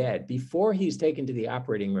patient in bed before he's taken to the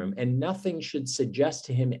operating room, and nothing should suggest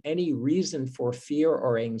to him any reason for fear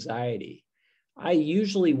or anxiety. I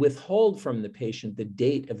usually withhold from the patient the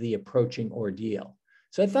date of the approaching ordeal.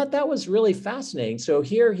 So I thought that was really fascinating. So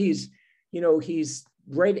here he's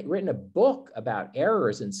written a book about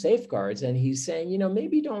errors and safeguards, and he's saying,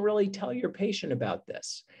 maybe don't really tell your patient about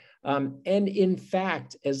this. And in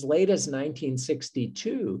fact, as late as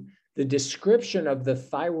 1962, the description of the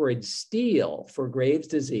thyroid stele for Graves'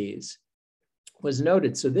 disease was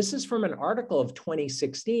noted. So this is from an article of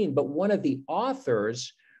 2016, but one of the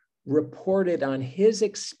authors reported on his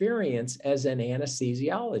experience as an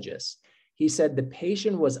anesthesiologist. He said the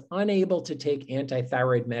patient was unable to take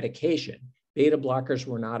antithyroid medication. Beta blockers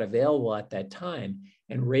were not available at that time,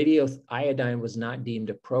 and radioiodine was not deemed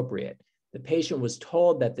appropriate. The patient was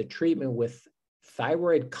told that the treatment with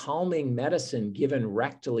thyroid calming medicine given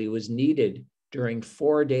rectally was needed during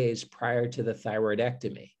 4 days prior to the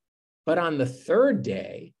thyroidectomy. But on the third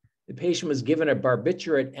day, the patient was given a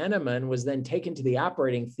barbiturate enema and was then taken to the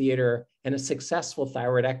operating theater, and a successful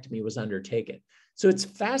thyroidectomy was undertaken. So it's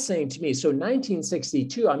fascinating to me. So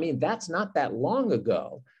 1962, that's not that long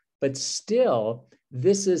ago, but still,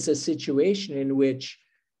 this is a situation in which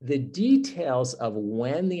the details of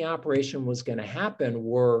when the operation was going to happen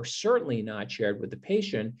were certainly not shared with the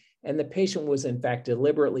patient. And the patient was, in fact,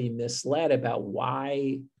 deliberately misled about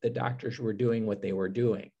why the doctors were doing what they were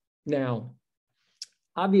doing. Now,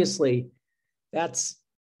 obviously, that's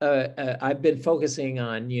I've been focusing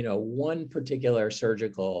on one particular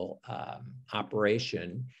surgical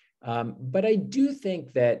operation, but I do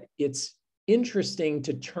think that it's interesting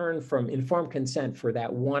to turn from informed consent for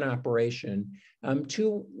that one operation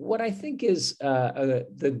to what I think is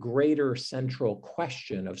the greater central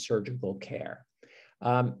question of surgical care.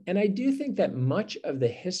 And I do think that much of the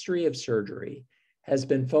history of surgery has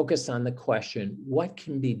been focused on the question, what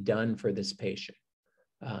can be done for this patient?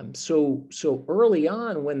 So early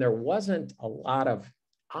on, when there wasn't a lot of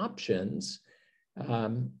options,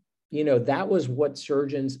 that was what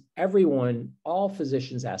surgeons, everyone, all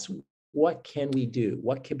physicians asked, what can we do?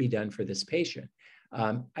 What can be done for this patient?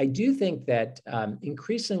 I do think that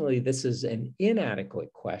increasingly this is an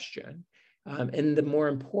inadequate question. And the more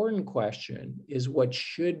important question is what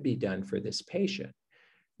should be done for this patient.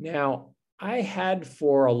 Now, I had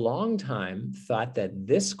for a long time thought that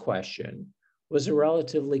this question was a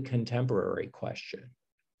relatively contemporary question.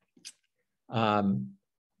 And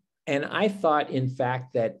I thought, in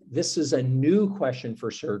fact, that this is a new question for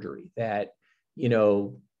surgery, that,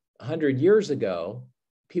 100 years ago,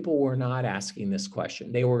 people were not asking this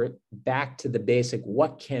question. They were back to the basic,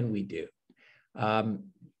 what can we do?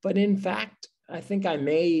 But in fact, I think I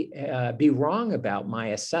may be wrong about my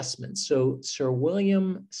assessment. So Sir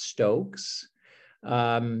William Stokes,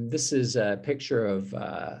 this is a picture of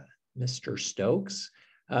Mr. Stokes.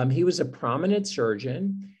 He was a prominent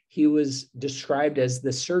surgeon. He was described as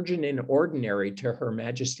the surgeon in ordinary to Her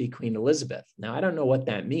Majesty Queen Elizabeth. Now, I don't know what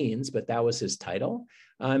that means, but that was his title.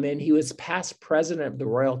 And he was past president of the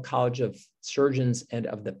Royal College of Surgeons and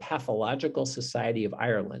of the Pathological Society of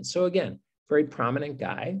Ireland. So again, very prominent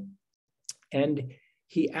guy. And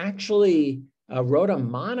he actually wrote a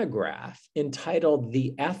monograph entitled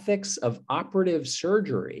The Ethics of Operative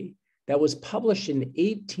Surgery that was published in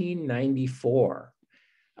 1894.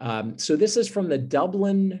 So this is from the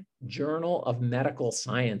Dublin Journal of Medical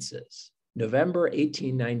Sciences, November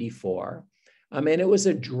 1894. And it was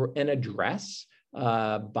an address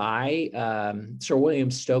by Sir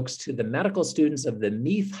William Stokes to the medical students of the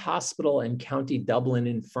Meath Hospital and County Dublin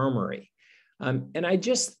Infirmary. And I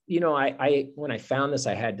just, when I found this,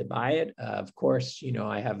 I had to buy it. Of course,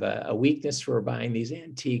 I have a weakness for buying these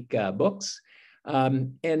antique books.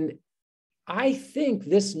 And I think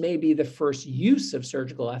this may be the first use of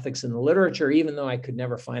surgical ethics in the literature, even though I could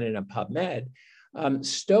never find it in PubMed.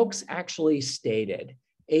 Stokes actually stated,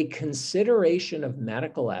 a consideration of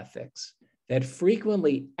medical ethics that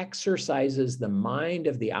frequently exercises the mind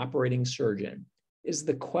of the operating surgeon is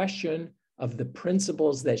the question of the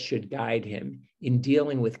principles that should guide him in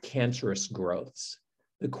dealing with cancerous growths.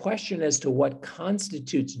 The question as to what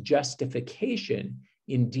constitutes justification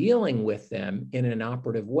in dealing with them in an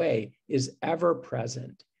operative way is ever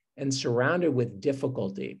present and surrounded with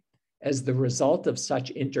difficulty, as the result of such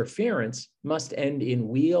interference must end in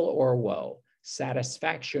weal or woe,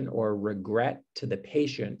 satisfaction or regret to the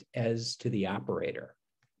patient as to the operator.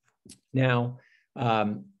 Now,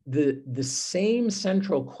 the same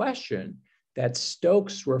central question that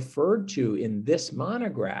Stokes referred to in this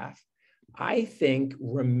monograph, I think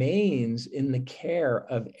remains in the care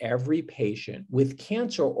of every patient with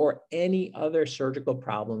cancer or any other surgical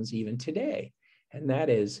problems even today. And that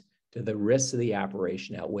is, do the risks of the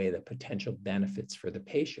operation outweigh the potential benefits for the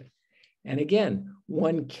patient? And again,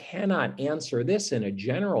 one cannot answer this in a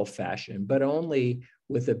general fashion, but only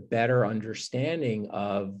with a better understanding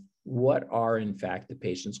of what are in fact the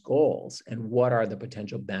patient's goals and what are the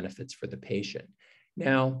potential benefits for the patient.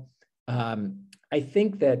 Now, I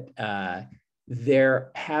think that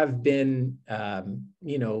there have been,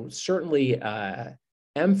 certainly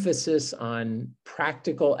emphasis on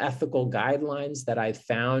practical ethical guidelines that I've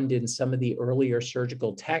found in some of the earlier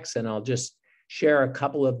surgical texts, and I'll just share a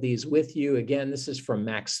couple of these with you. Again, this is from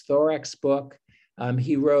Max Thorek's book.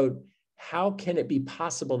 He wrote, how can it be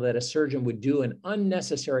possible that a surgeon would do an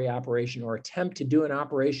unnecessary operation or attempt to do an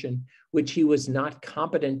operation which he was not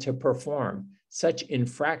competent to perform? Such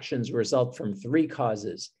infractions result from three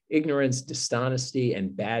causes: ignorance, dishonesty,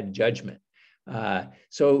 and bad judgment.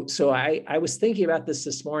 So I was thinking about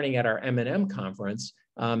this morning at our M&M conference,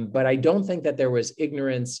 but I don't think that there was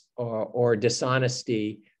ignorance or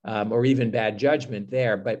dishonesty or even bad judgment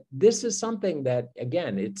there. But this is something that,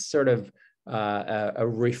 again, it's sort of a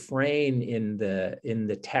refrain in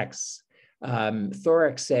the texts.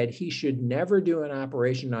 Thorek said he should never do an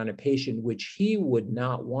operation on a patient which he would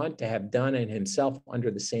not want to have done in himself under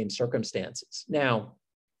the same circumstances. Now,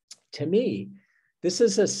 to me, this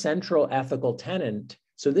is a central ethical tenet.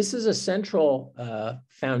 So this is a central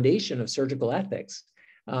foundation of surgical ethics.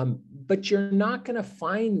 But you're not going to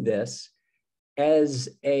find this as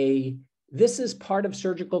this is part of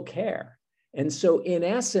surgical care. And so in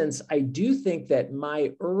essence, I do think that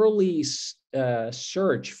my early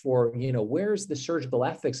search for, where's the surgical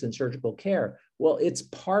ethics in surgical care? Well, it's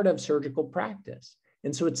part of surgical practice.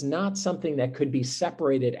 And so it's not something that could be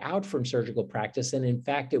separated out from surgical practice. And in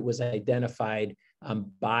fact, it was identified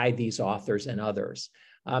by these authors and others.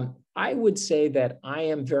 I would say that I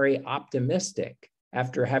am very optimistic.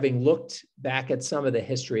 After having looked back at some of the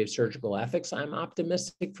history of surgical ethics, I'm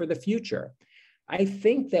optimistic for the future. I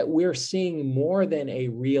think that we're seeing more than a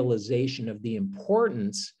realization of the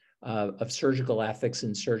importance of surgical ethics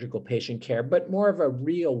in surgical patient care, but more of a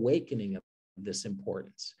reawakening of this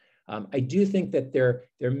importance. I do think that there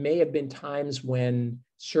may have been times when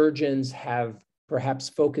surgeons have perhaps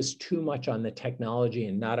focused too much on the technology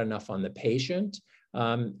and not enough on the patient.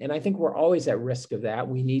 And I think we're always at risk of that.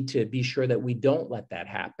 We need to be sure that we don't let that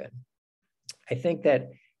happen. I think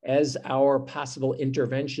that as our possible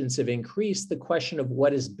interventions have increased, the question of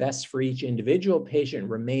what is best for each individual patient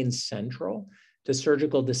remains central to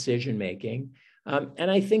surgical decision-making. And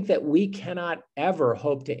I think that we cannot ever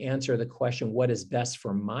hope to answer the question, what is best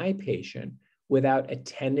for my patient, without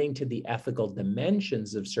attending to the ethical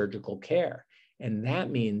dimensions of surgical care. And that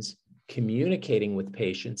means communicating with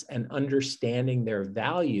patients and understanding their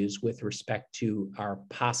values with respect to our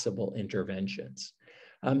possible interventions.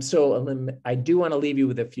 So I do want to leave you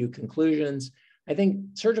with a few conclusions. I think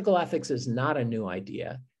surgical ethics is not a new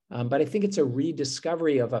idea, but I think it's a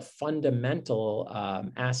rediscovery of a fundamental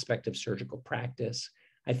aspect of surgical practice.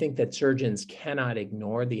 I think that surgeons cannot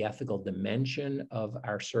ignore the ethical dimension of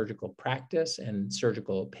our surgical practice and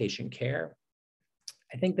surgical patient care.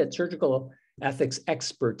 I think that surgical ethics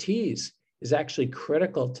expertise is actually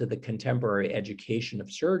critical to the contemporary education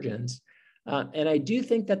of surgeons. And I do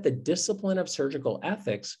think that the discipline of surgical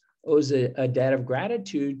ethics owes a debt of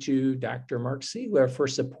gratitude to Dr. Mark Siegler for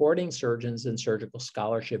supporting surgeons in surgical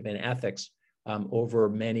scholarship and ethics over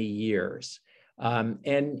many years.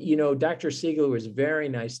 And, you know, Dr. Siegler was very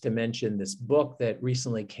nice to mention this book that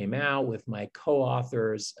recently came out with my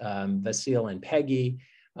co-authors, Vasil and Peggy.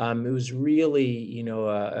 It was really, you know,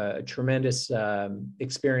 a tremendous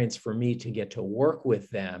experience for me to get to work with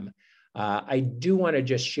them. I do want to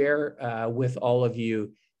just share with all of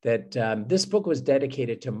you that this book was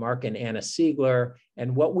dedicated to Mark and Anna Siegler,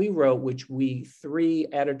 and what we wrote, which we 3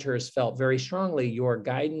 editors felt very strongly, your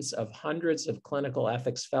guidance of hundreds of clinical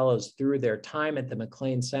ethics fellows through their time at the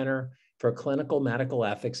MacLean Center for Clinical Medical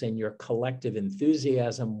Ethics, and your collective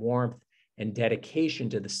enthusiasm, warmth, and dedication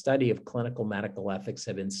to the study of clinical medical ethics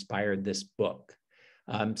have inspired this book.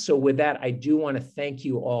 So with that, I do want to thank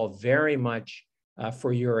you all very much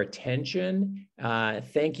for your attention.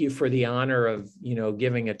 Thank you for the honor of, you know,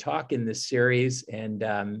 giving a talk in this series, and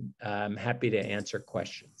I'm happy to answer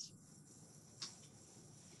questions.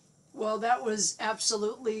 Well, that was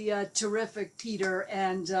absolutely terrific, Peter.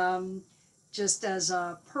 And just as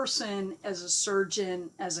a person, as a surgeon,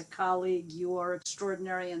 as a colleague, you are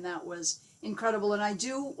extraordinary, and that was incredible. And I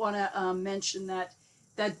do want to mention that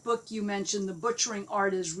that book you mentioned, The Butchering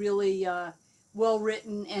Art, is really well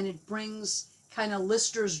written, and it brings kind of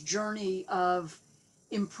Lister's journey of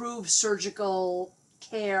improved surgical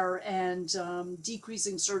care and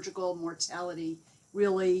decreasing surgical mortality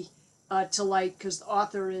really to light, because the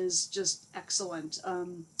author is just excellent.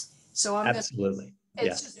 So I'm absolutely.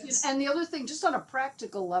 It's just, and the other thing, just on a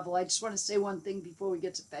practical level, I just want to say one thing before we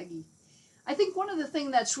get to Peggy. I think one of the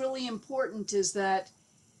things that's really important is that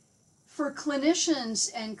for clinicians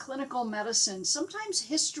and clinical medicine, sometimes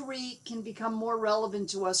history can become more relevant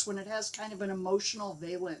to us when it has kind of an emotional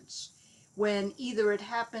valence, when either it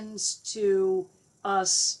happens to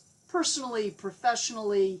us personally,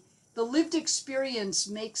 professionally. The lived experience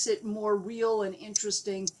makes it more real and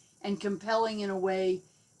interesting and compelling in a way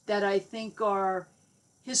that I think our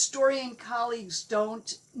historian colleagues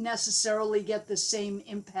don't necessarily get the same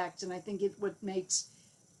impact. And I think it what makes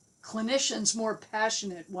clinicians more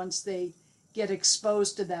passionate once they get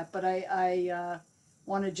exposed to that. But I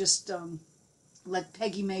want to just let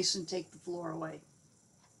Peggy Mason take the floor away.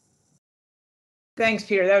 Thanks,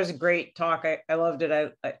 Peter. That was a great talk. I loved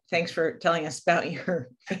it. Thanks for telling us about your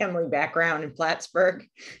family background in Plattsburgh.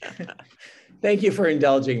 Thank you for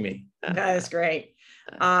indulging me. That's great.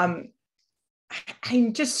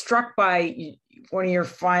 I'm just struck by one of your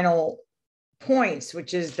final points,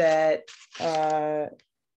 which is that the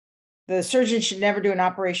surgeon should never do an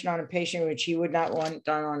operation on a patient which he would not want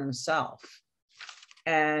done on himself.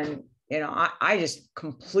 And, you know, I just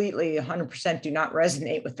completely 100% do not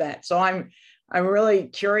resonate with that. So I'm really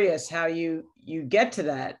curious how you get to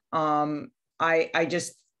that.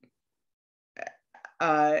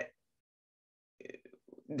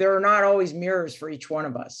 There are not always mirrors for each one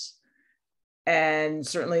of us. And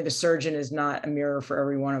certainly the surgeon is not a mirror for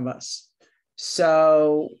every one of us.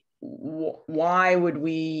 So why would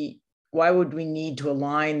we need to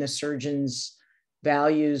align the surgeon's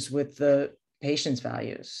values with the patient's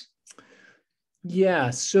values?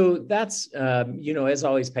 Yeah, so that's, you know, as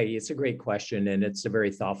always, Peggy, it's a great question, and it's a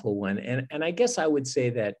very thoughtful one. And I guess I would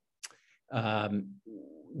say that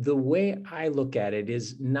the way I look at it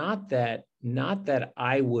is not that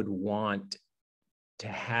I would want to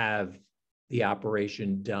have the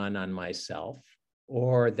operation done on myself,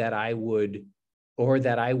 or that I would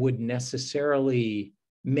necessarily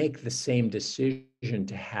make the same decision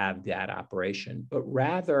to have that operation, but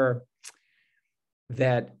rather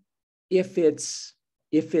that if it's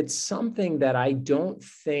something that I don't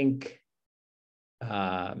think,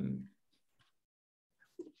 let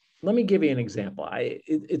me give you an example.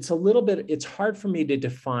 It's hard for me to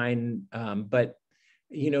define, but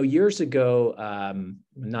you know, years ago,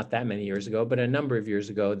 not that many years ago, but a number of years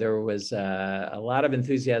ago, there was a lot of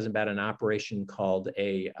enthusiasm about an operation called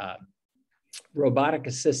a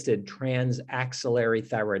robotic-assisted transaxillary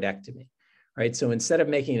thyroidectomy. Right. So instead of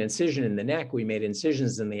making an incision in the neck, we made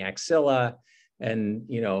incisions in the axilla, and,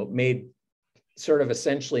 you know,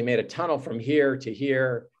 essentially made a tunnel from here to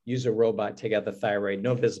here, use a robot, take out the thyroid,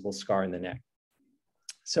 no visible scar in the neck.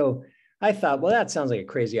 So I thought, well, that sounds like a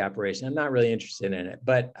crazy operation. I'm not really interested in it.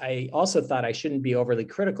 But I also thought I shouldn't be overly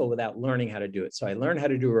critical without learning how to do it. So I learned how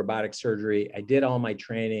to do robotic surgery. I did all my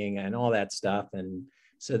training and all that stuff. And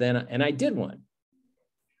so then, and I did one.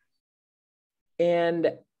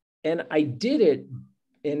 And I did it,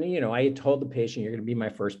 and, you know, I had told the patient, you're going to be my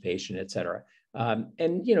first patient, et cetera.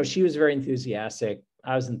 And, you know, she was very enthusiastic.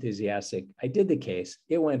 I was enthusiastic. I did the case.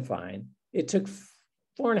 It went fine. It took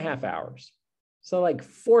 4.5 hours. So like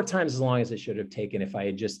 4 times as long as it should have taken if I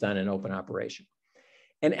had just done an open operation.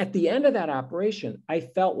 And at the end of that operation, I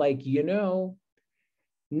felt like, you know,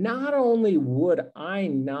 not only would I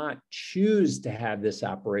not choose to have this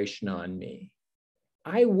operation on me,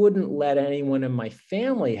 I wouldn't let anyone in my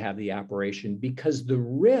family have the operation because the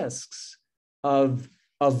risks of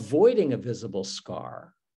avoiding a visible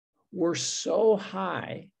scar were so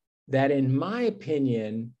high that, in my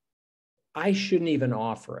opinion, I shouldn't even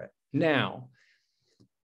offer it. Now,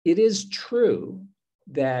 it is true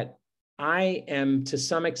that I am, to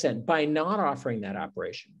some extent, by not offering that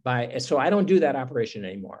operation, so I don't do that operation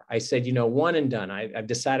anymore. I said, you know, one and done. I've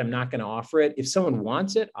decided I'm not going to offer it. If someone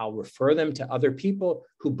wants it, I'll refer them to other people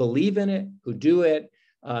who believe in it, who do it,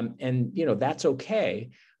 and you know, that's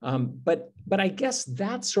okay. But I guess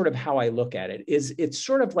that's sort of how I look at it. It's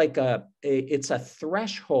sort of like it's a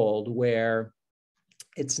threshold where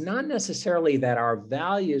it's not necessarily that our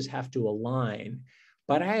values have to align,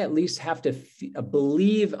 but I at least have to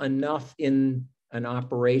believe enough in an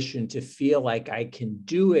operation to feel like I can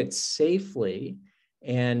do it safely,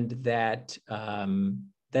 and that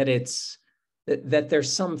that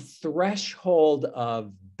there's some threshold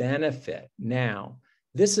of benefit. Now,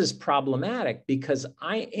 this is problematic because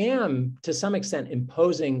I am, to some extent,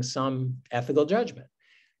 imposing some ethical judgment,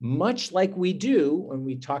 much like we do when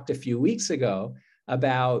we talked a few weeks ago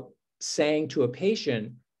about saying to a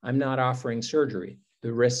patient, I'm not offering surgery.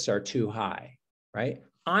 The risks are too high, right?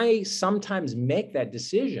 I sometimes make that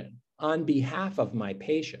decision on behalf of my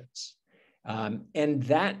patients. And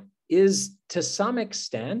that is, to some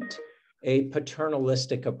extent, a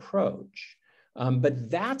paternalistic approach. But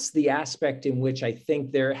that's the aspect in which I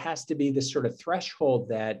think there has to be this sort of threshold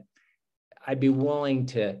that I'd be willing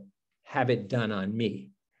to have it done on me.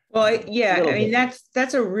 Well, yeah, I mean,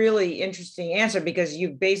 that's a really interesting answer, because you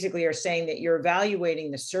basically are saying that you're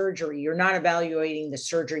evaluating the surgery. You're not evaluating the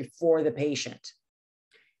surgery for the patient,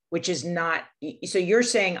 which is not, so you're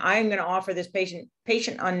saying I'm going to offer this patient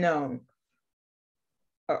unknown.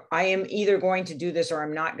 Or I am either going to do this or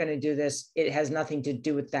I'm not going to do this. It has nothing to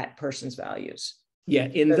do with that person's values. Yeah,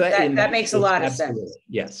 that makes a lot of sense.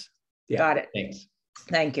 Yes. Yeah. Got it. Thanks.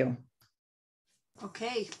 Thank you.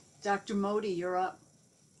 Okay, Dr. Modi, you're up.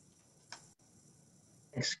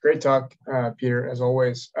 Thanks. Great talk, Peter, as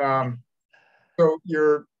always. So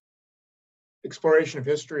your exploration of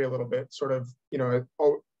history a little bit sort of, you know, it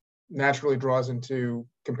naturally draws into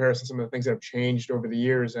comparison some of the things that have changed over the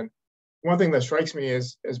years. And one thing that strikes me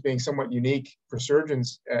as being somewhat unique for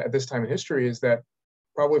surgeons at this time in history is that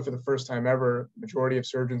probably for the first time ever, the majority of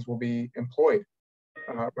surgeons will be employed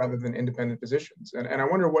rather than independent physicians. And I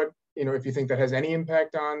wonder what, you know, if you think that has any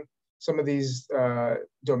impact on some of these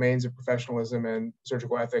domains of professionalism and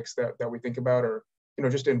surgical ethics that we think about, or, you know,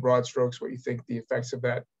 just in broad strokes, what you think the effects of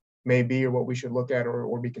that may be, or what we should look at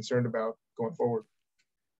or be concerned about going forward.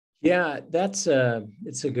 Yeah, it's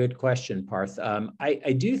a good question, Parth.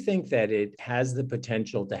 I do think that it has the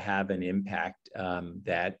potential to have an impact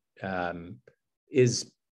that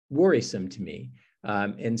is worrisome to me.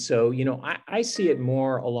 And so, you know, I see it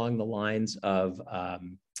more along the lines of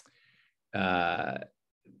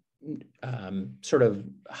sort of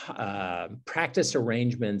practice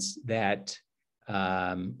arrangements that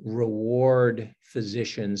reward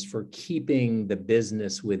physicians for keeping the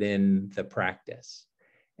business within the practice.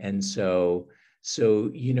 And so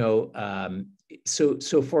you know,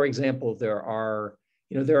 so for example, there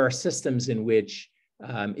are systems in which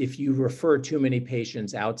if you refer too many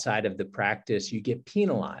patients outside of the practice, you get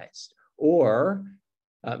penalized, or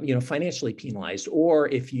you know, financially penalized, or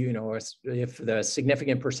if if the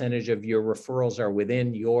significant percentage of your referrals are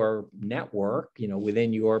within your network, you know,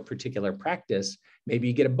 within your particular practice, maybe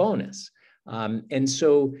you get a bonus. And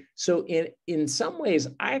so in some ways,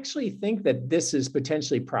 I actually think that this is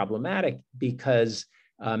potentially problematic because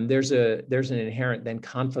there's an inherent then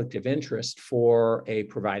conflict of interest for a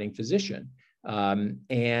providing physician.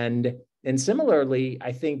 And similarly,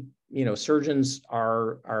 I think, you know, surgeons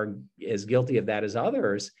are as guilty of that as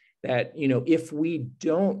others, that, you know, if we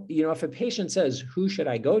don't, you know, if a patient says, who should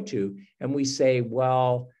I go to? And we say,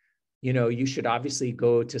 well, you know, you should obviously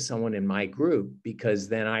go to someone in my group because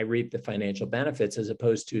then I reap the financial benefits, as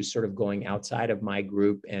opposed to sort of going outside of my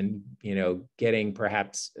group and, you know, getting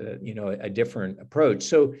perhaps, you know, a different approach.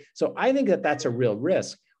 So I think that that's a real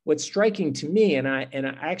risk. What's striking to me, and I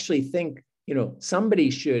actually think, you know, somebody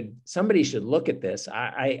should look at this.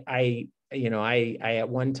 I at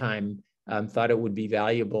one time thought it would be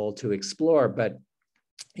valuable to explore, but,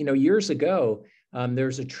 you know, years ago,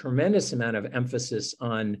 there's a tremendous amount of emphasis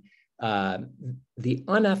on the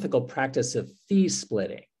unethical practice of fee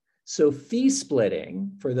splitting. So fee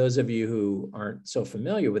splitting, for those of you who aren't so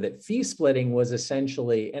familiar with it, fee splitting was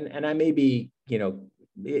essentially, and I may be,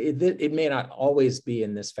 it may not always be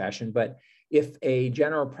in this fashion, but if a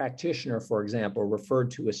general practitioner, for example,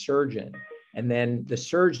 referred to a surgeon, and then the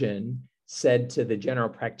surgeon said to the general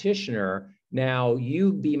practitioner, now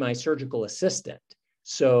you be my surgical assistant.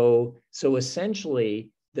 So essentially,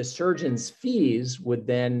 the surgeon's fees would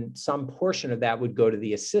then, some portion of that would go to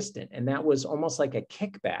the assistant. And that was almost like a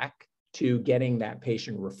kickback to getting that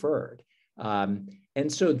patient referred. And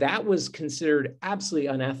so that was considered absolutely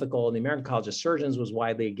unethical. And the American College of Surgeons was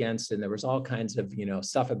widely against, and there was all kinds of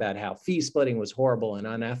stuff about how fee splitting was horrible and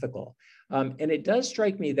unethical. And it does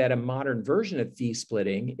strike me that a modern version of fee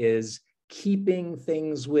splitting is keeping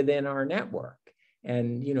things within our network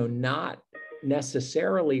and not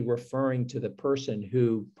necessarily referring to the person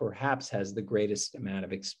who perhaps has the greatest amount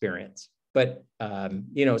of experience. But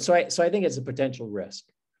so I think it's a potential risk.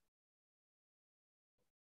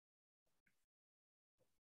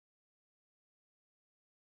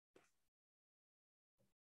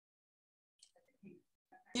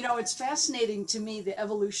 It's fascinating to me, the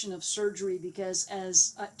evolution of surgery, because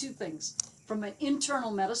as two things, from an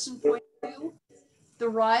internal medicine point of view, the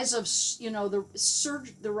rise of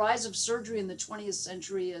the rise of surgery in the 20th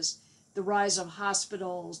century is the rise of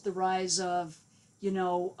hospitals, the rise of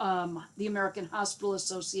the American Hospital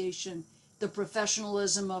Association, the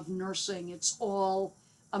professionalism of nursing. It's all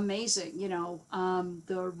amazing.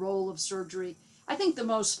 The role of surgery. I think the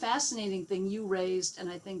most fascinating thing you raised, and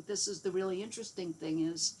I think this is the really interesting thing,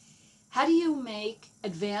 is how do you make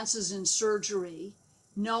advances in surgery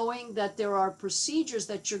knowing that there are procedures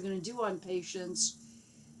that you're going to do on patients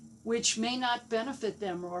which may not benefit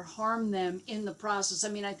them or harm them in the process? I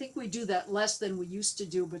mean, I think we do that less than we used to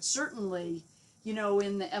do, but certainly,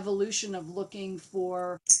 in the evolution of looking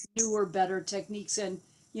for newer, better techniques. And,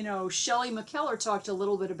 Shelley McKellar talked a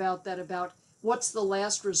little bit about that, about what's the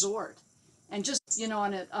last resort. And just,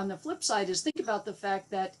 on the flip side is think about the fact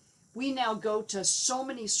that we now go to so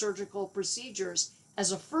many surgical procedures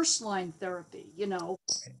as a first line therapy,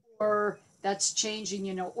 or that's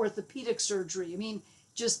changing, orthopedic surgery. I mean,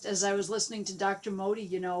 just as I was listening to Dr. Modi,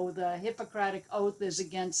 the Hippocratic Oath is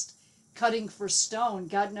against cutting for stone.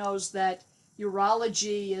 God knows that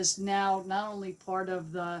urology is now not only part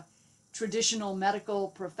of the traditional medical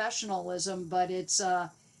professionalism, but it's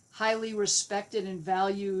a highly respected and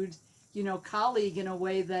valued, colleague in a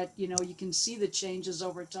way that, you can see the changes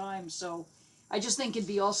over time. So I just think it'd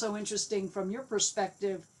be also interesting from your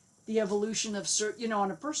perspective, the evolution of,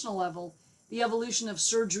 on a personal level, the evolution of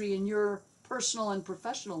surgery in your personal and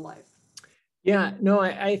professional life. Yeah, no,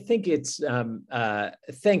 I think it's,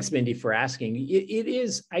 thanks, Mindy, for asking. It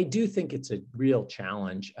is, I do think it's a real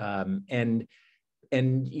challenge. And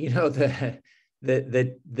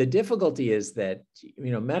the difficulty is that,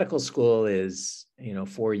 medical school is,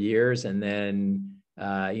 4 years, and then,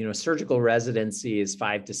 surgical residency is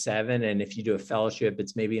 5 to 7. And if you do a fellowship,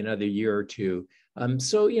 it's maybe another year or two.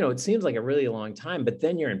 So, it seems like a really long time, but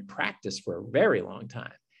then you're in practice for a very long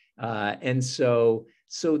time. And so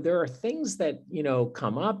there are things that,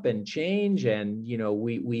 come up and change, and,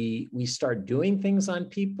 we start doing things on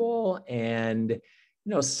people, and,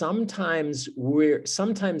 sometimes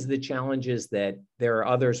the challenge is that there are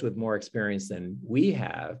others with more experience than we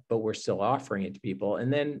have, but we're still offering it to people.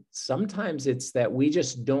 And then sometimes it's that we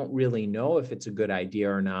just don't really know if it's a good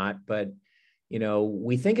idea or not, but,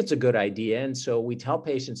 we think it's a good idea. And so we tell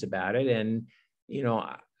patients about it. And,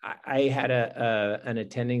 I had an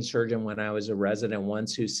attending surgeon when I was a resident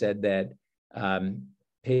once who said that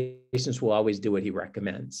patients will always do what he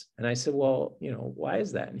recommends. And I said, well, why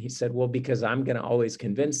is that? And he said, well, because I'm going to always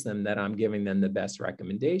convince them that I'm giving them the best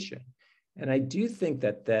recommendation. And I do think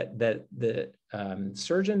that the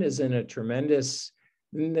surgeon is in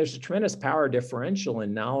there's a tremendous power differential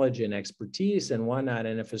in knowledge and expertise and whatnot.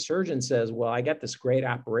 And if a surgeon says, well, I got this great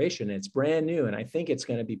operation, it's brand new, and I think it's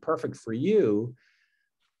going to be perfect for you,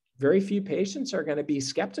 very few patients are going to be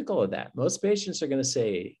skeptical of that. Most patients are going to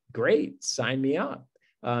say, great, sign me up.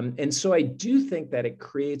 And so I do think that it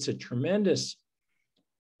creates it's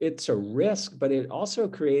a risk, but it also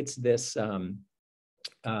creates this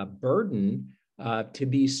burden to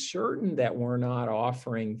be certain that we're not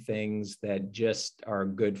offering things that just are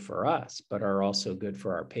good for us, but are also good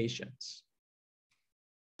for our patients.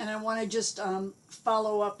 And I want to just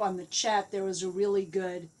follow up on the chat. There was a really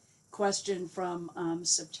good question from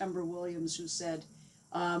September Williams, who said,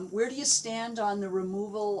 where do you stand on the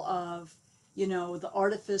removal of, the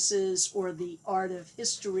artifices or the art of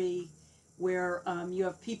history where you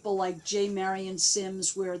have people like J. Marion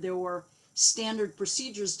Sims, where there were standard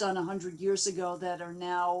procedures done 100 years ago that are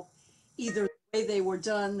now either the way they were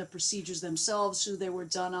done, the procedures themselves, who they were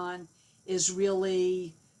done on, is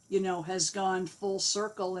really, has gone full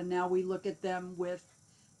circle. And now we look at them with,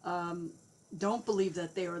 don't believe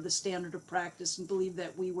that they are the standard of practice and believe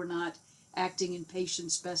that we were not acting in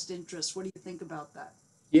patients' best interests. What do you think about that?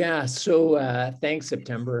 Yeah, so thanks,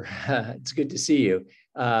 September. It's good to see you.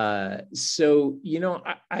 So,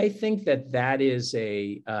 I think that is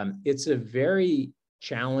it's a very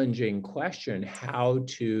challenging question, how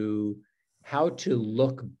to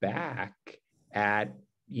look back at,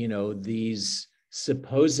 these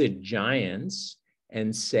supposed giants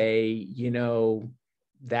and say,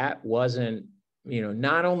 that wasn't,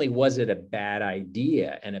 not only was it a bad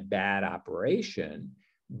idea and a bad operation,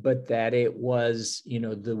 but that it was,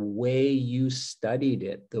 the way you studied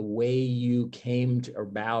it, the way you came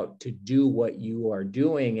about to do what you are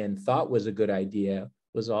doing and thought was a good idea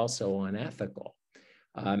was also unethical.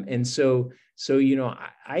 And so,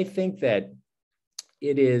 I think that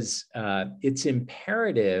it's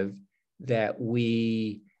imperative that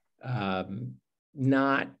we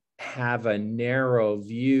not have a narrow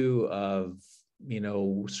view of,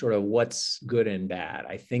 sort of what's good and bad.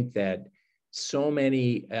 I think that so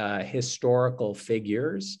many historical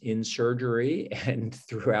figures in surgery and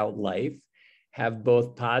throughout life have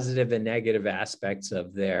both positive and negative aspects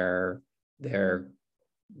of their lives,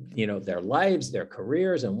 their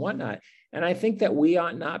careers and whatnot. And I think that we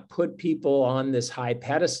ought not put people on this high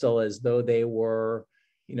pedestal as though they were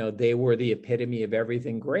the epitome of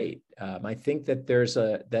everything great. I think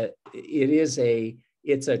that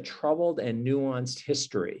it's a troubled and nuanced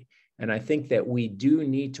history. And I think that we do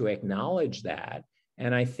need to acknowledge that.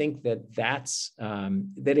 And I think that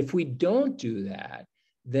that if we don't do that,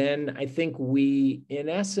 then I think in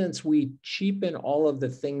essence, we cheapen all of the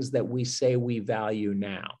things that we say we value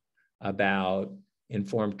now about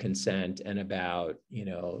informed consent and about,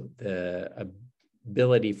 the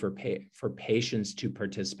ability for patients to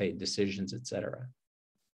participate in decisions, et cetera.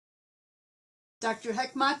 Dr.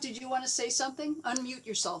 Heckmott, did you want to say something? Unmute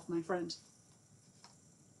yourself, my friend.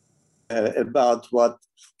 About what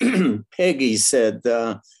Peggy said,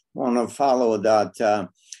 want to follow that.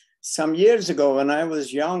 Some years ago, when I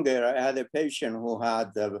was younger, I had a patient who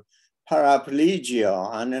had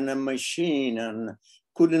paraplegia and in a machine and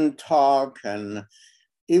couldn't talk, and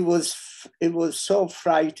it was so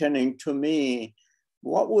frightening to me.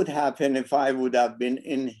 What would happen if I would have been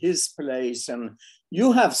in his place? And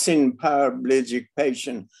you have seen paraplegic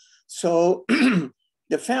patients, so.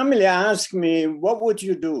 The family asked me, what would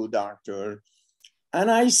you do, doctor?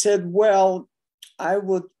 And I said, well, I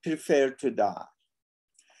would prefer to die.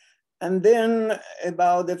 And then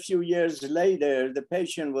about a few years later, the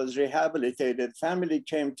patient was rehabilitated. Family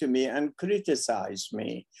came to me and criticized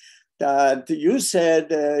me that you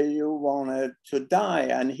said you wanted to die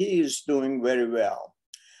and he is doing very well.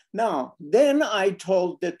 Now, then I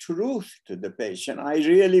told the truth to the patient. I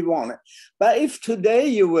really want it. But if today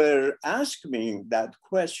you were asking me that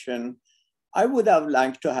question, I would have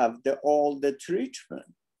liked to have all the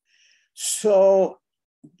treatment. So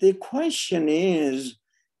the question is,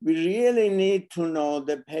 we really need to know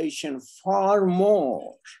the patient far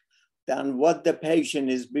more than what the patient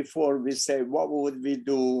is before we say, what would we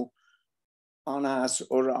do on us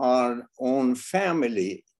or our own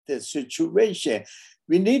family, the situation.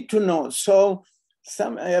 We need to know. So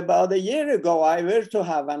about a year ago, I were to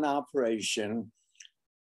have an operation.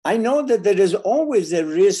 I know that there is always a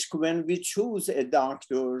risk when we choose a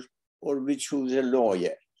doctor or we choose a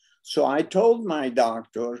lawyer. So I told my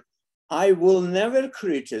doctor, I will never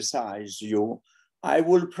criticize you. I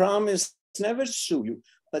will promise never sue you,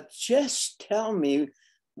 but just tell me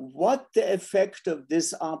what the effect of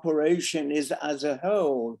this operation is as a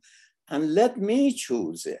whole, and let me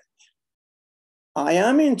choose it. I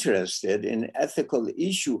am interested in ethical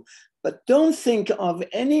issue, but don't think of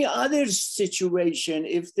any other situation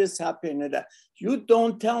if this happened. You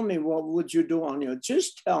don't tell me what would you do on you.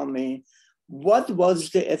 Just tell me what was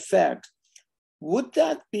the effect. Would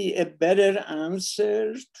that be a better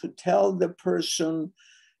answer to tell the person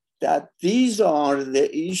that these are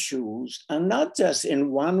the issues, and not just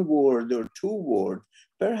in one word or two words,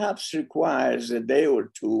 perhaps requires a day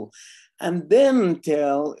or two, and then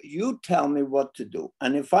tell me what to do.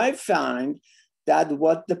 And if I find that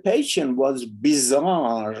what the patient was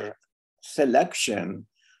bizarre selection,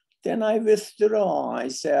 then I withdraw. I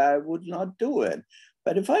say I would not do it.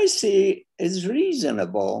 But if I see it's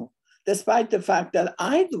reasonable, despite the fact that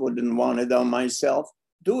I wouldn't want it on myself,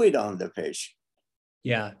 do it on the patient.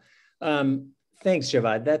 Yeah. Thanks,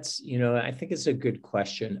 Javad. That's, I think it's a good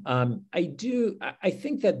question. I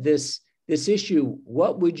think that this issue,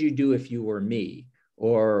 what would you do if you were me?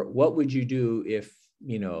 Or what would you do if,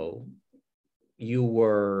 you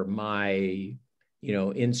were my,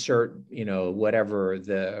 insert, whatever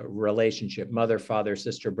the relationship, mother, father,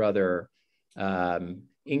 sister, brother.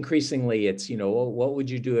 Increasingly, it's, what would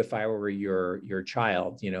you do if I were your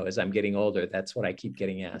child? As I'm getting older, that's what I keep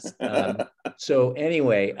getting asked. So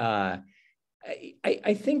anyway,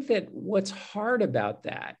 I think that what's hard about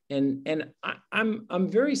that, and I'm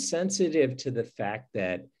very sensitive to the fact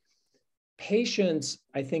that patients,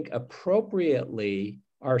 I think, appropriately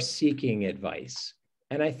are seeking advice.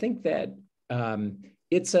 And I think that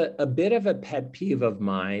it's a bit of a pet peeve of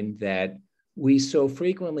mine that we so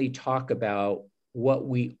frequently talk about what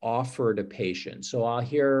we offer to patients. So I'll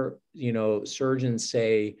hear, surgeons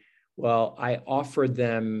say, well, I offered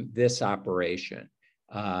them this operation.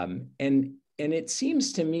 And it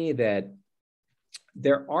seems to me that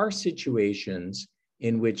there are situations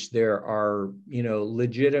in which there are,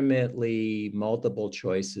 legitimately multiple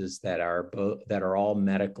choices that are all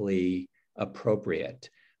medically appropriate.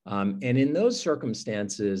 And in those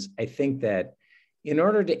circumstances, I think that in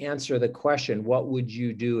order to answer the question, what would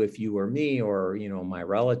you do if you were me or, my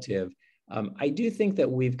relative? I do think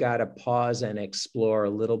that we've got to pause and explore a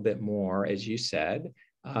little bit more, as you said.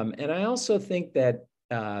 And I also think that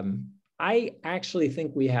I actually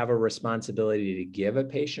think we have a responsibility to give a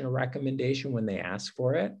patient a recommendation when they ask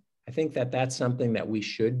for it. I think that that's something that we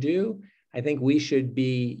should do. I think we should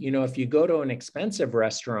be, if you go to an expensive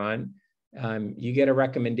restaurant, you get a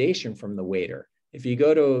recommendation from the waiter. If you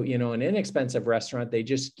go to, an inexpensive restaurant, they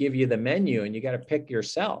just give you the menu and you got to pick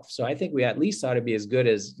yourself. So I think we at least ought to be as good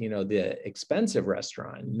as, the expensive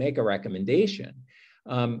restaurant, make a recommendation.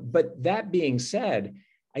 But that being said,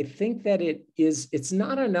 I think that it's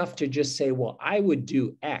not enough to just say, well, I would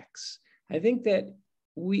do X. I think that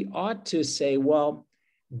we ought to say, well,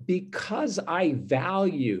 because I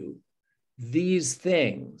value these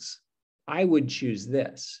things, I would choose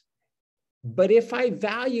this. But if I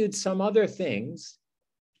valued some other things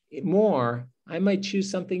more, I might choose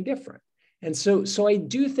something different. And so I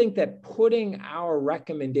do think that putting our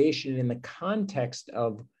recommendation in the context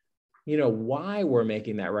of why we're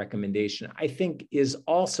making that recommendation, I think is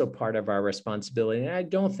also part of our responsibility. And I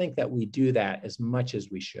don't think that we do that as much as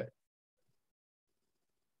we should.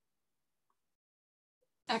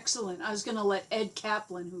 Excellent. I was going to let Ed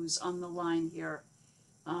Kaplan, who's on the line here,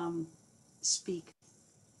 speak.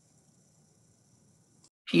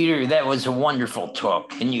 Peter, that was a wonderful talk.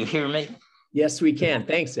 Can you hear me? Yes, we can.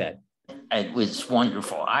 Thanks, Ed. It was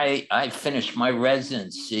wonderful. I finished my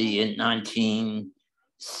residency in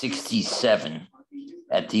 1967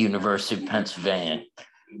 at the University of Pennsylvania.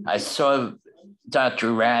 I saw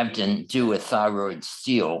Dr. Ravden do a thyroid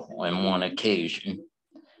steal on one occasion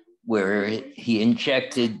where he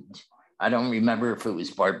injected, I don't remember if it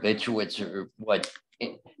was barbiturates or what,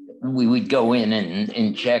 we would go in and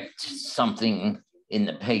inject something in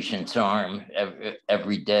the patient's arm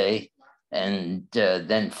every day. And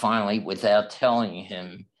then finally, without telling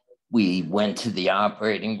him, we went to the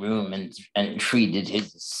operating room and treated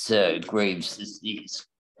his Graves' disease.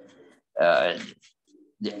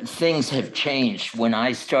 Things have changed. When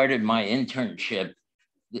I started my internship,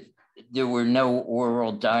 there were no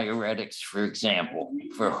oral diuretics, for example,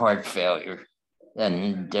 for heart failure.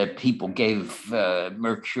 And people gave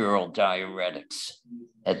mercurial diuretics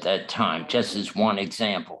at that time, just as one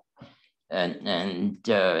example. And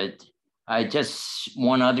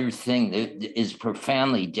one other thing that is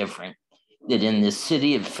profoundly different, that in the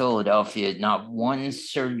city of Philadelphia, not one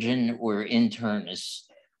surgeon or internist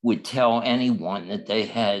would tell anyone that they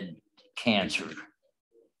had cancer.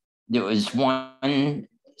 There was one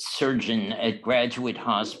surgeon at Graduate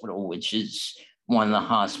Hospital, which is one of the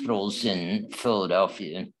hospitals in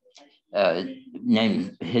Philadelphia.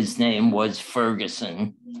 His name was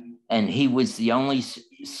Ferguson, and he was the only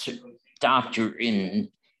doctor in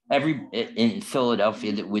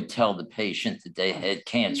Philadelphia that would tell the patient that they had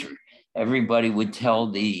cancer. Everybody would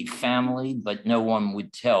tell the family, but no one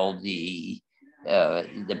would tell the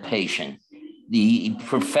patient. The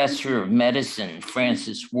professor of medicine,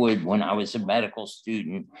 Francis Wood, when I was a medical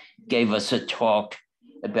student, gave us a talk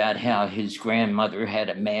about how his grandmother had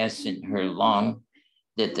a mass in her lung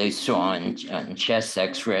that they saw on chest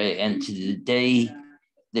x-ray. And to the day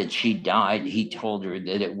that she died, he told her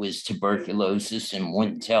that it was tuberculosis and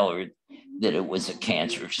wouldn't tell her that it was a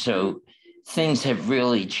cancer. So things have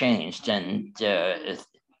really changed. And there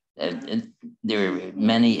are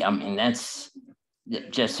many, that's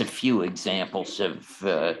just a few examples of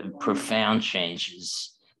profound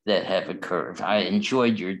changes that have occurred. I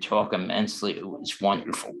enjoyed your talk immensely. It was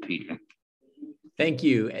wonderful, Peter. Thank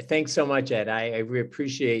you. Thanks so much, Ed. I really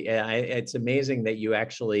appreciate it. It's amazing that you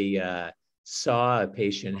actually saw a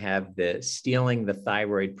patient have the stealing the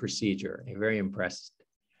thyroid procedure. I'm very impressed.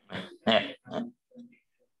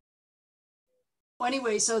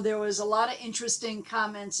 Anyway, so there was a lot of interesting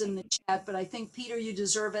comments in the chat, but I think, Peter, you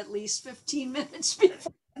deserve at least 15 minutes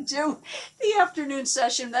before we do the afternoon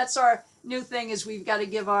session. That's our new thing, is we've got to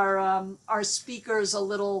give our speakers a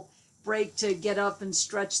little break to get up and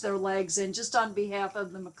stretch their legs. And just on behalf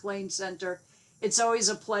of the MacLean Center, it's always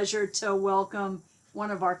a pleasure to welcome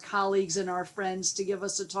one of our colleagues and our friends to give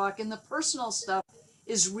us a talk. And the personal stuff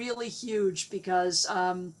is really huge because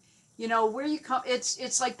you know, where you come,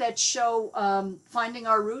 it's like that show, Finding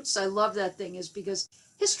Our Roots. I love that thing, is because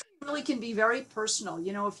history really can be very personal.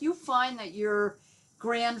 You know, if you find that your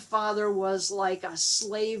grandfather was like a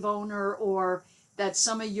slave owner, or that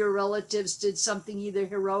some of your relatives did something either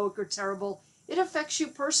heroic or terrible, it affects you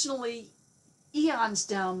personally eons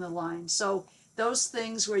down the line. So those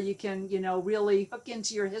things where you can, you know, really hook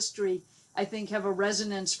into your history, I think have a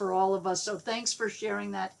resonance for all of us. So thanks for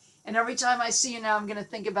sharing that. And every time I see you now, I'm going to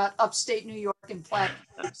think about upstate New York and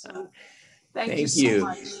platforms. So thank you so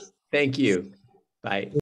much. Thank you. Bye.